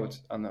try it out,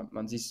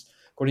 and this,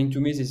 according to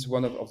me, this is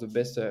one of the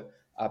best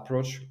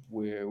approach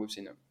we've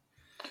seen.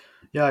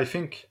 Yeah, I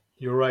think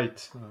you're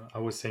right. I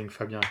was saying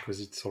Fabien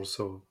because it's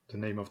also the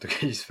name of the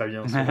guy is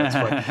Fabien, so that's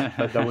why.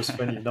 But that was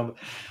funny. No,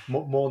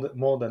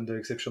 more than the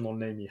exceptional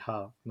name he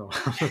had. No,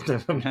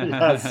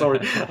 yeah, sorry,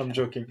 I'm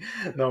joking.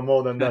 No,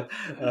 more than that.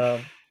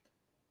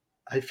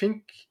 I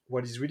think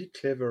what is really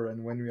clever,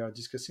 and when we are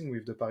discussing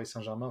with the Paris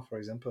Saint Germain, for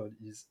example,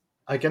 is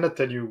I cannot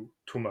tell you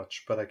too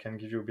much, but I can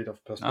give you a bit of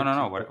No, no,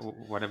 no.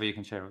 perspective. Whatever you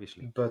can share,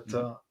 obviously. But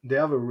Hmm. they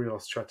have a real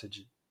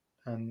strategy,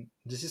 and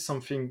this is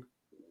something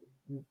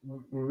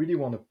we really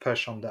want to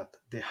push on. That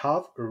they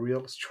have a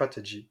real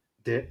strategy.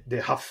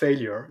 They have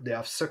failure, they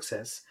have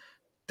success.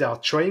 they are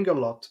trying a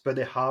lot, but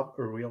they have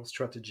a real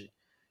strategy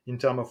in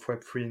terms of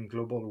Web3 and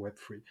global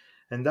Web3.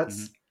 And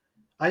Mm-hmm.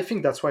 I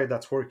think that's why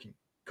that's working.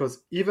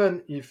 Because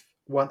even if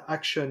one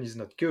action is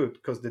not good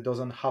because they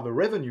doesn't have a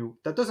revenue,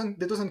 they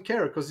doesn't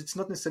care because it's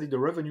not necessarily the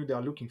revenue they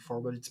are looking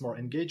for, but it's more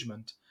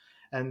engagement.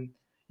 And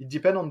it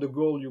depends on the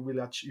goal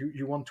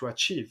you want to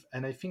achieve.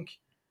 And I think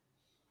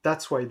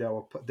that's why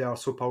they are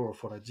so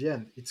powerful at the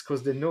end. It's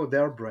because they know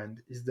their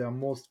brand is their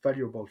most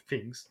valuable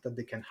things that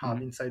they can have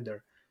Mm-hmm. inside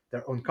their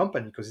own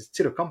company because it's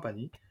still a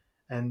company,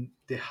 and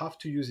they have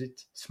to use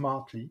it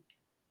smartly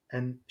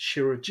and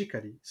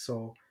chirurgically.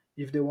 So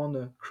if they want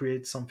to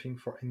create something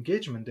for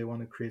engagement, they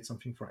want to create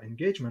something for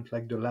engagement,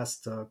 like the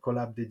last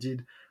collab they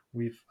did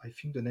with, I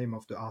think the name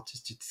of the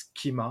artist, it's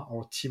Kima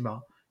or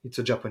Tima. It's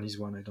a Japanese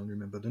one, I don't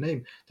remember the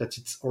name, that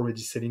it's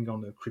already selling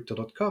on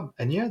crypto.com.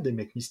 And yeah, they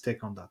make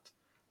mistake on that.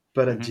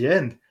 But at Mm-hmm. the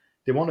end,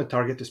 they want to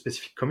target a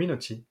specific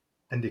community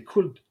and they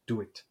could do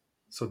it.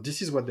 So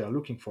this is what they are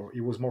looking for.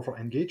 It was more for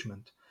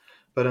engagement.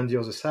 But on the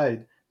other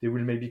side, they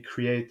will maybe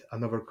create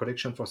another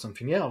collection for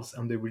something else,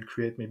 and they will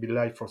create maybe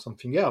live for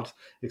something else,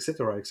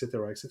 etc.,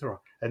 etc., etc.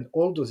 And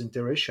all those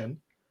iterations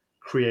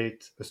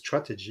create a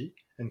strategy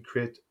and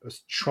create a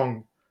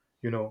strong,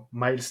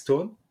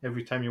 milestone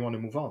every time you want to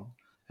move on.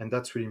 And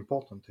that's really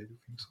important. I do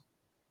think so.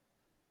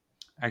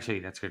 Actually,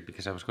 that's good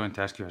because I was going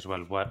to ask you as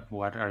well.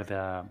 What are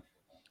the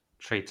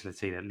traits, let's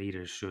say, that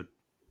leaders should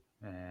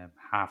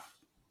have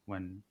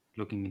when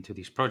looking into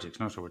these projects?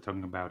 No, so we're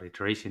talking about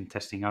iteration,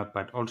 testing out,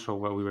 but also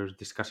what we were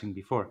discussing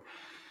before,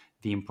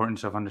 the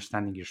importance of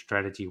understanding your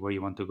strategy, where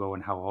you want to go,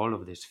 and how all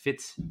of this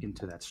fits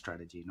into that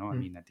strategy. No, I Mm.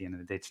 mean, at the end of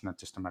the day, it's not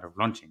just a matter of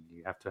launching.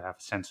 You have to have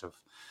a sense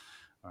of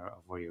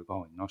where you're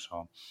going. No,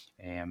 so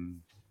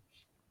um,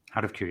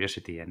 out of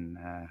curiosity, and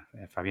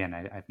Fabian,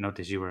 I've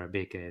noticed you were a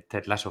big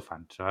Ted Lasso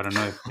fan. So I don't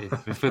know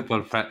if if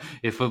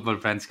football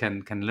fans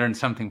can learn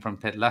something from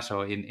Ted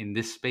Lasso in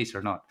this space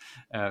or not.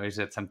 Is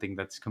that something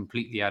that's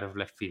completely out of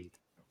left field?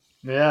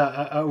 Yeah,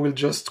 I will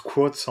just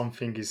quote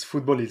something: "Is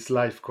football is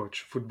life,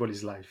 coach. Football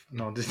is life."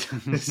 No,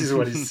 this is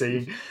what he's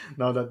saying.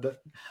 Now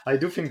that I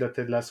do think that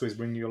Ted Lasso is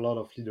bringing a lot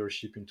of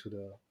leadership into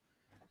the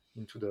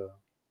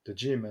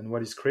gym. And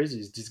what is crazy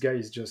is this guy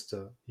is just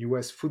a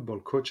US football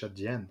coach at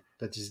the end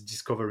that is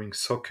discovering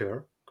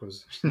soccer,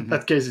 because in Hmm.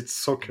 that case it's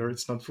soccer,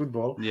 it's not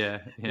football,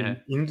 Yeah, yeah.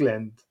 in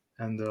England.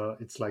 And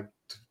it's like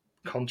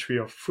country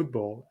of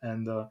football.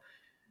 And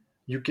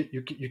you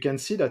can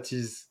see that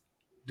he's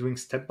doing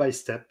step by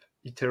step,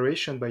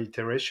 iteration by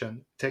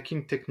iteration,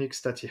 taking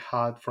techniques that he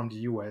had from the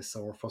US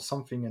or for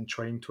something and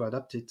trying to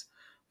adapt it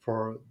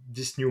for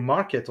this new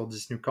market or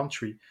this new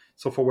country.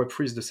 So for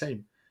Web3 is the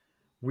same.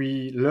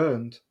 We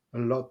learned a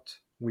lot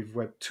with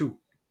Web 2.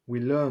 We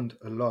learned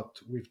a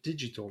lot with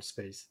digital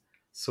space.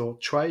 So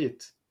try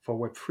it for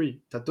Web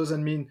 3. That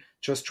doesn't mean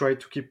just try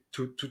to keep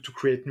to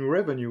create new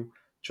revenue.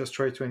 Just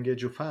try to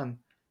engage your fan.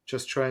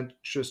 Just try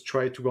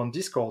to go on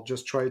Discord.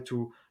 Just try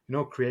to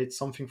create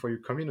something for your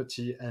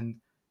community, and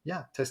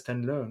yeah, test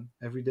and learn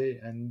every day.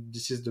 And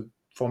this is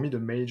for me the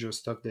major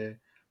stuff the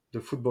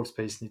football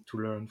space need to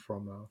learn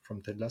from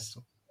Ted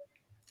Lasso.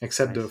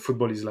 Except the Nice.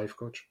 football is life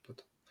coach,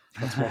 but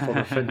that's more for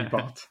the funny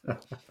part.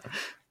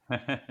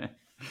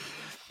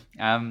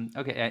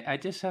 Okay, I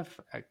just have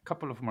a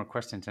couple of more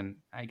questions, and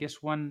I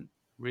guess one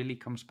really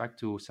comes back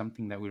to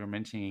something that we were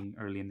mentioning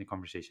early in the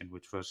conversation,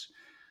 which was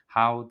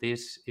how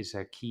this is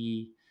a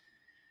key.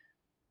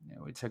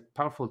 It's a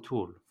powerful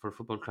tool for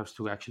football clubs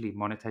to actually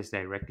monetize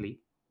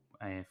directly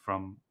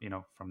from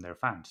their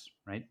fans,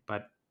 right?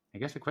 But I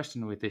guess the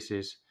question with this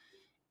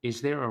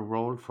is there a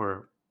role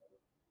for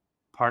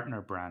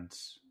partner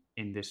brands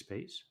in this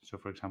space? So,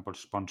 for example,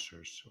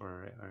 sponsors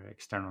or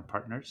external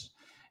partners,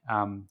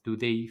 do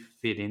they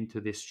fit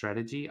into this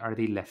strategy? Are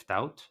they left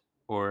out,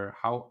 or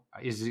how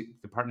is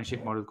the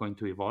partnership model going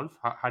to evolve?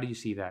 How do you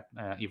see that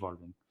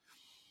evolving?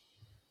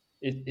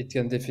 It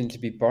can definitely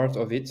be part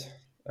of it,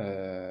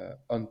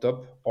 on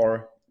top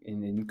or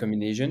in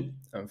combination.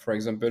 For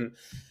example,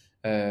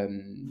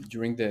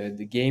 during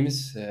the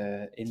games,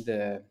 in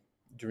the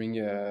during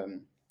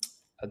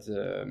at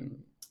the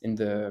in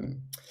the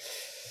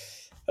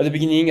at the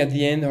beginning, at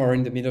the end, or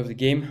in the middle of the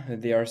game,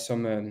 there are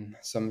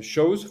some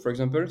shows, for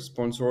example,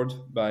 sponsored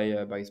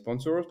by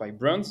sponsors, by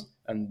brands,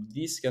 and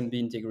this can be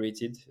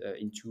integrated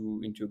into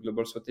a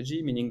global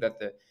strategy, meaning that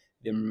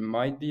there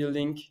might be a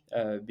link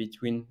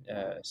between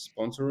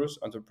sponsors,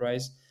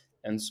 enterprise,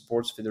 and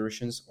sports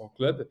federations or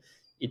club.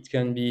 It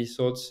can be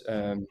thought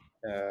and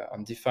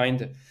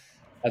defined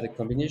as a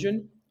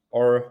combination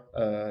or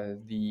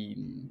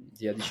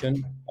the addition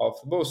of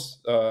both.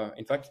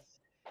 In fact,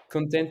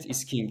 content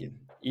is king.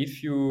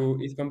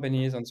 If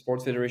companies and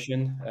sports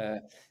federation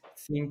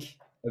think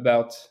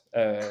about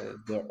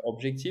their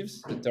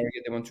objectives, the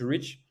target they want to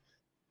reach,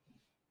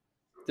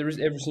 there is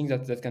everything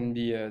that can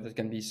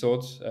be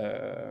thought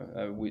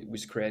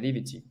with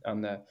creativity,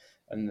 and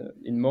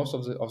in most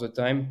of the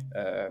time,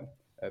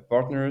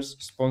 partners,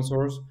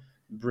 sponsors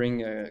bring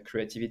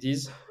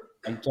creativities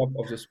on top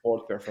of the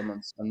sport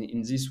performance, and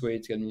in this way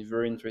it can be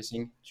very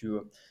interesting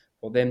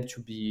for them to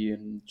be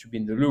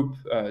in the loop,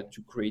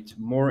 to create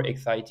more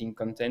exciting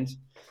content,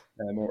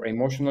 more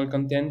emotional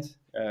content,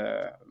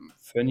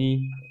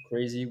 funny,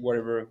 crazy,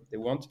 whatever they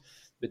want,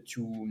 but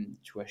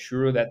to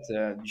assure that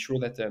be sure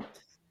that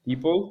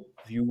people,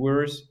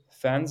 viewers,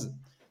 fans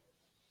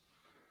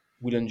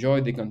will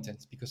enjoy the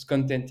content, because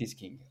content is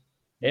king.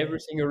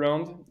 Everything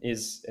around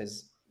is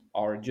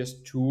are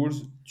just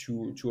tools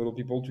to allow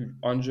people to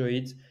enjoy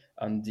it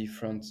on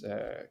different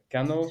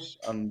channels,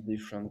 on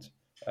different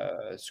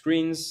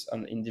screens,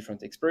 and in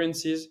different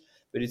experiences.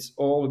 But it's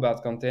all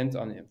about content,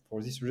 and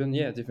for this reason,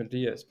 yeah,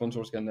 definitely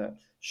sponsors can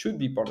should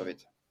be part of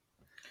it.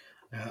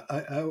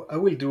 I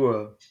will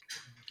do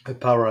a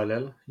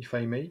parallel, if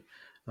I may.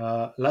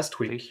 Last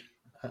week, Please.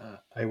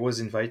 I was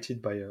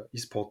invited by a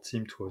esports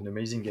team to an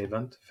amazing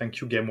event.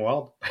 Thank you, Game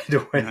World, by the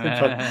way.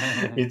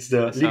 But it's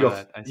the I League saw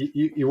of. that.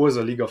 It was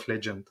a League of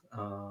Legends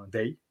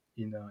day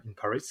in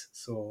Paris,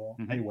 so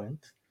I Mhm.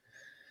 went.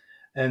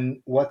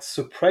 And what's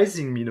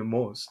surprising me the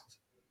most,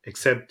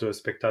 except the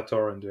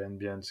spectator and the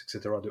ambience,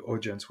 etc., the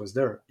audience was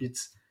there.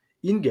 It's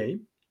in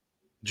game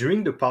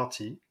during the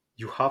party.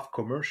 You have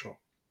commercial.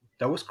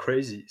 That was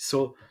crazy.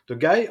 So the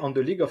guy on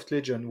the League of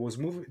Legends was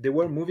moving. They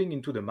were moving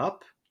into the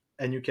map,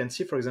 and you can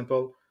see, for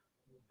example,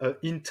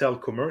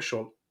 Intel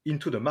commercial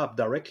into the map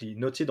directly,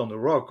 noted on a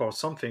rock or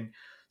something.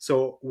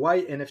 So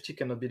why NFT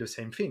cannot be the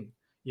same thing?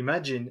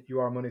 Imagine you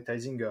are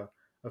monetizing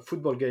a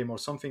football game or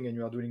something, and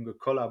you are doing a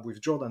collab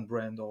with Jordan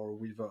brand or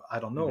with I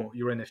don't know. Mhm.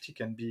 Your NFT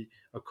can be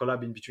a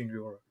collab in between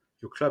your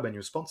club and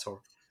your sponsor,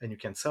 and you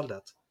can sell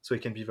that. So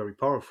it can be very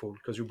powerful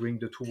because you bring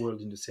the two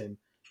worlds in the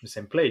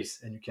same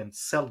place, and you can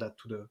sell that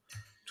to the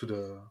to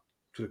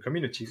the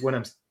community. When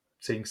I'm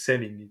saying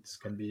selling, it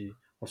can be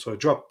also a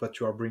drop, but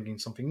you are bringing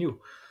something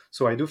new.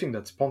 So I do think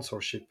that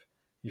sponsorship,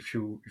 if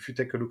you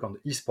take a look on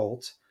the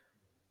esports,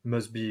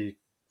 must be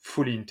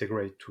fully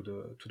integrated to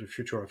the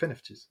future of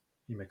NFTs.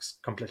 It makes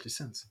completely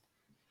sense.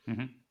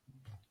 Mhm.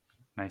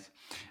 Nice.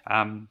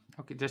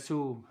 Okay, just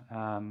to,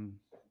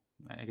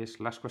 I guess,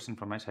 last question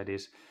from my side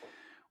is,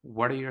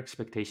 what are your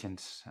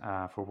expectations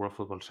for World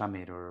Football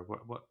Summit, or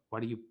what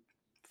do you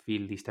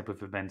feel these type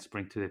of events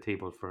bring to the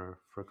table for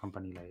a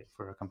company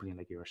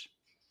like yours?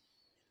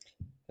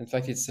 In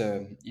fact, it's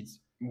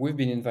we've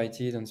been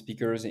invited on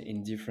speakers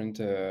in different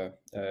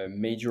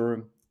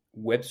major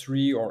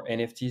Web3 or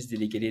NFTs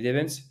dedicated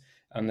events,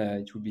 and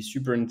it would be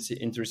super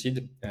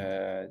interested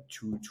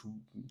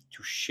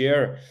to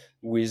share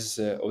with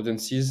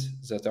audiences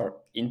that are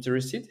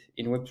interested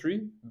in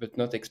Web3 but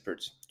not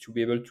experts, to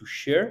be able to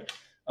share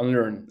and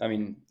learn. I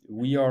mean,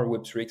 we are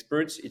Web3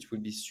 experts. It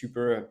would be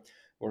super.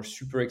 We're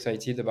super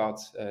excited about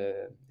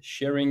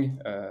sharing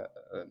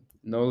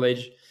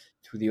knowledge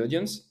to the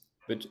audience,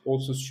 but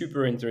also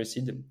super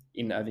interested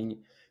in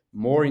having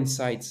more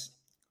insights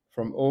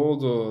from all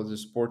the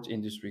sport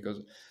industry.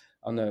 Because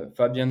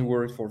Fabian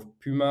worked for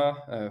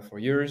Puma for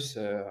years.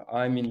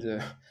 I'm in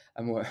the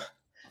I'm uh,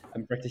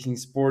 I'm practicing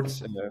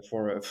sports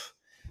for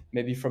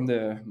maybe from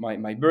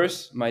my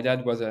birth. My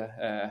dad was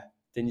a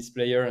tennis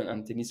player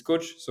and tennis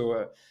coach.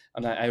 So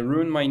and I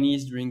ruined my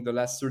knees during the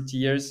last 30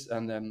 years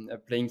and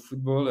playing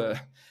football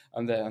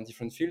on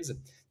different fields.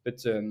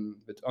 But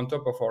on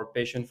top of our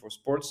passion for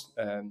sports,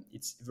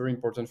 it's very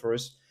important for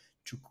us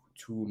to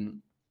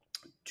to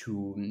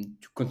to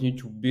continue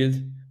to build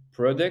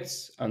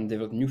products and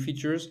develop new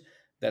features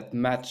that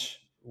match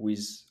with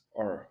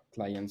our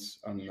clients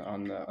on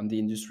the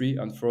industry.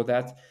 And for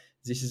that,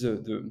 this is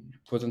the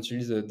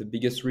potentially the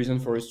biggest reason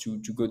for us to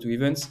go to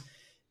events,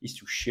 is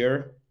to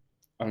share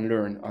and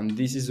learn. And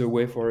this is a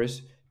way for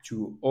us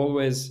to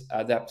always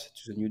adapt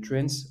to the new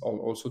trends, or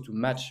also to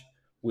match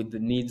with the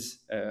needs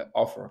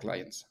of our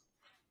clients.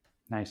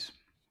 Nice.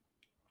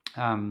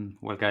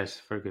 Well, guys,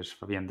 Fergus,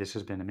 Fabian, this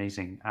has been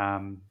amazing.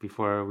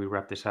 Before we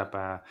wrap this up,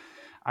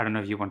 I don't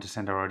know if you want to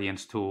send our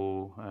audience to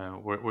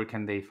where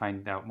can they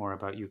find out more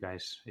about you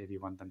guys, if you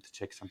want them to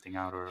check something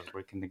out, or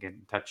where can they get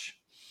in touch?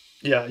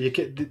 Yeah, they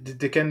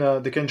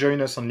can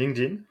join us on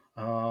LinkedIn,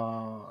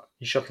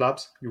 eShot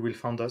Labs. You will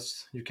find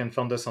us. You can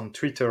find us on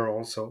Twitter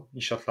also,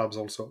 eShot Labs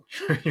also.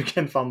 You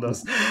can find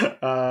us.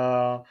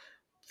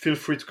 Feel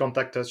free to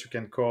contact us. You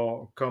can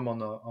come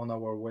on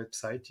our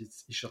website.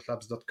 It's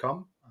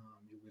eshotlabs.com.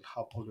 You will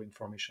have all the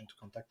information to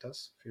contact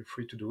us. Feel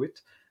free to do it,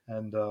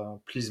 and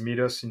please meet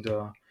us in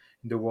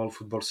the World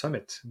Football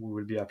Summit. We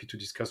will be happy to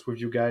discuss with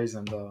you guys,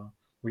 and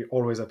we're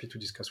always happy to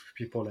discuss with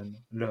people and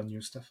learn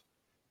new stuff.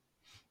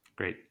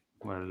 Great.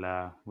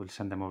 Well, we'll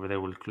send them over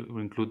there. We'll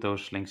include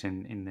those links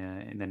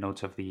in the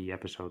notes of the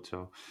episode.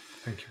 So,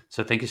 Thank you.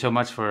 so thank you so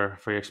much for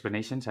your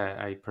explanations.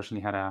 I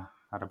personally had a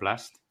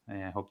blast.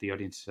 I hope the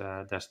audience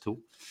does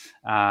too.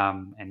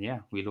 And yeah,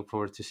 we look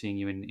forward to seeing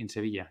you in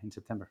Sevilla in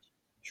September.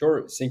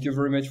 Sure. Thank you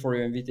very much for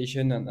your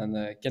invitation,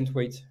 and can't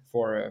wait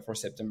for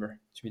September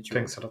to meet you all.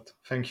 Thanks a lot.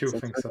 Thank you.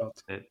 Thanks very Thanks a much.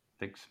 lot.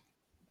 Thanks.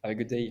 Have a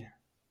good day.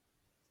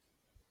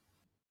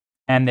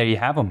 And there you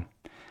have them,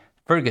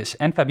 Fergus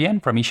and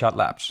Fabienne from eShot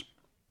Labs.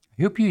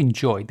 I hope you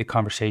enjoyed the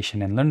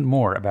conversation and learned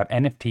more about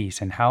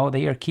NFTs and how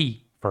they are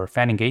key for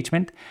fan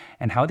engagement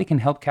and how they can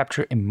help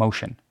capture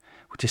emotion,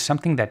 which is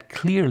something that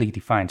clearly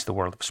defines the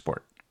world of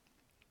sport.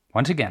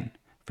 Once again,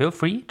 feel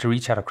free to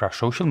reach out across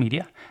social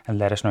media and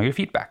let us know your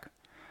feedback.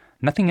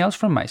 Nothing else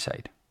from my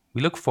side.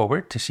 We look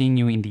forward to seeing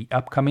you in the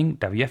upcoming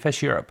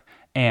WFS Europe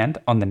and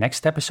on the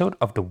next episode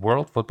of the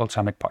World Football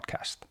Summit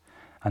podcast.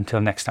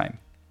 Until next time,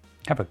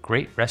 have a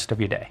great rest of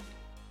your day.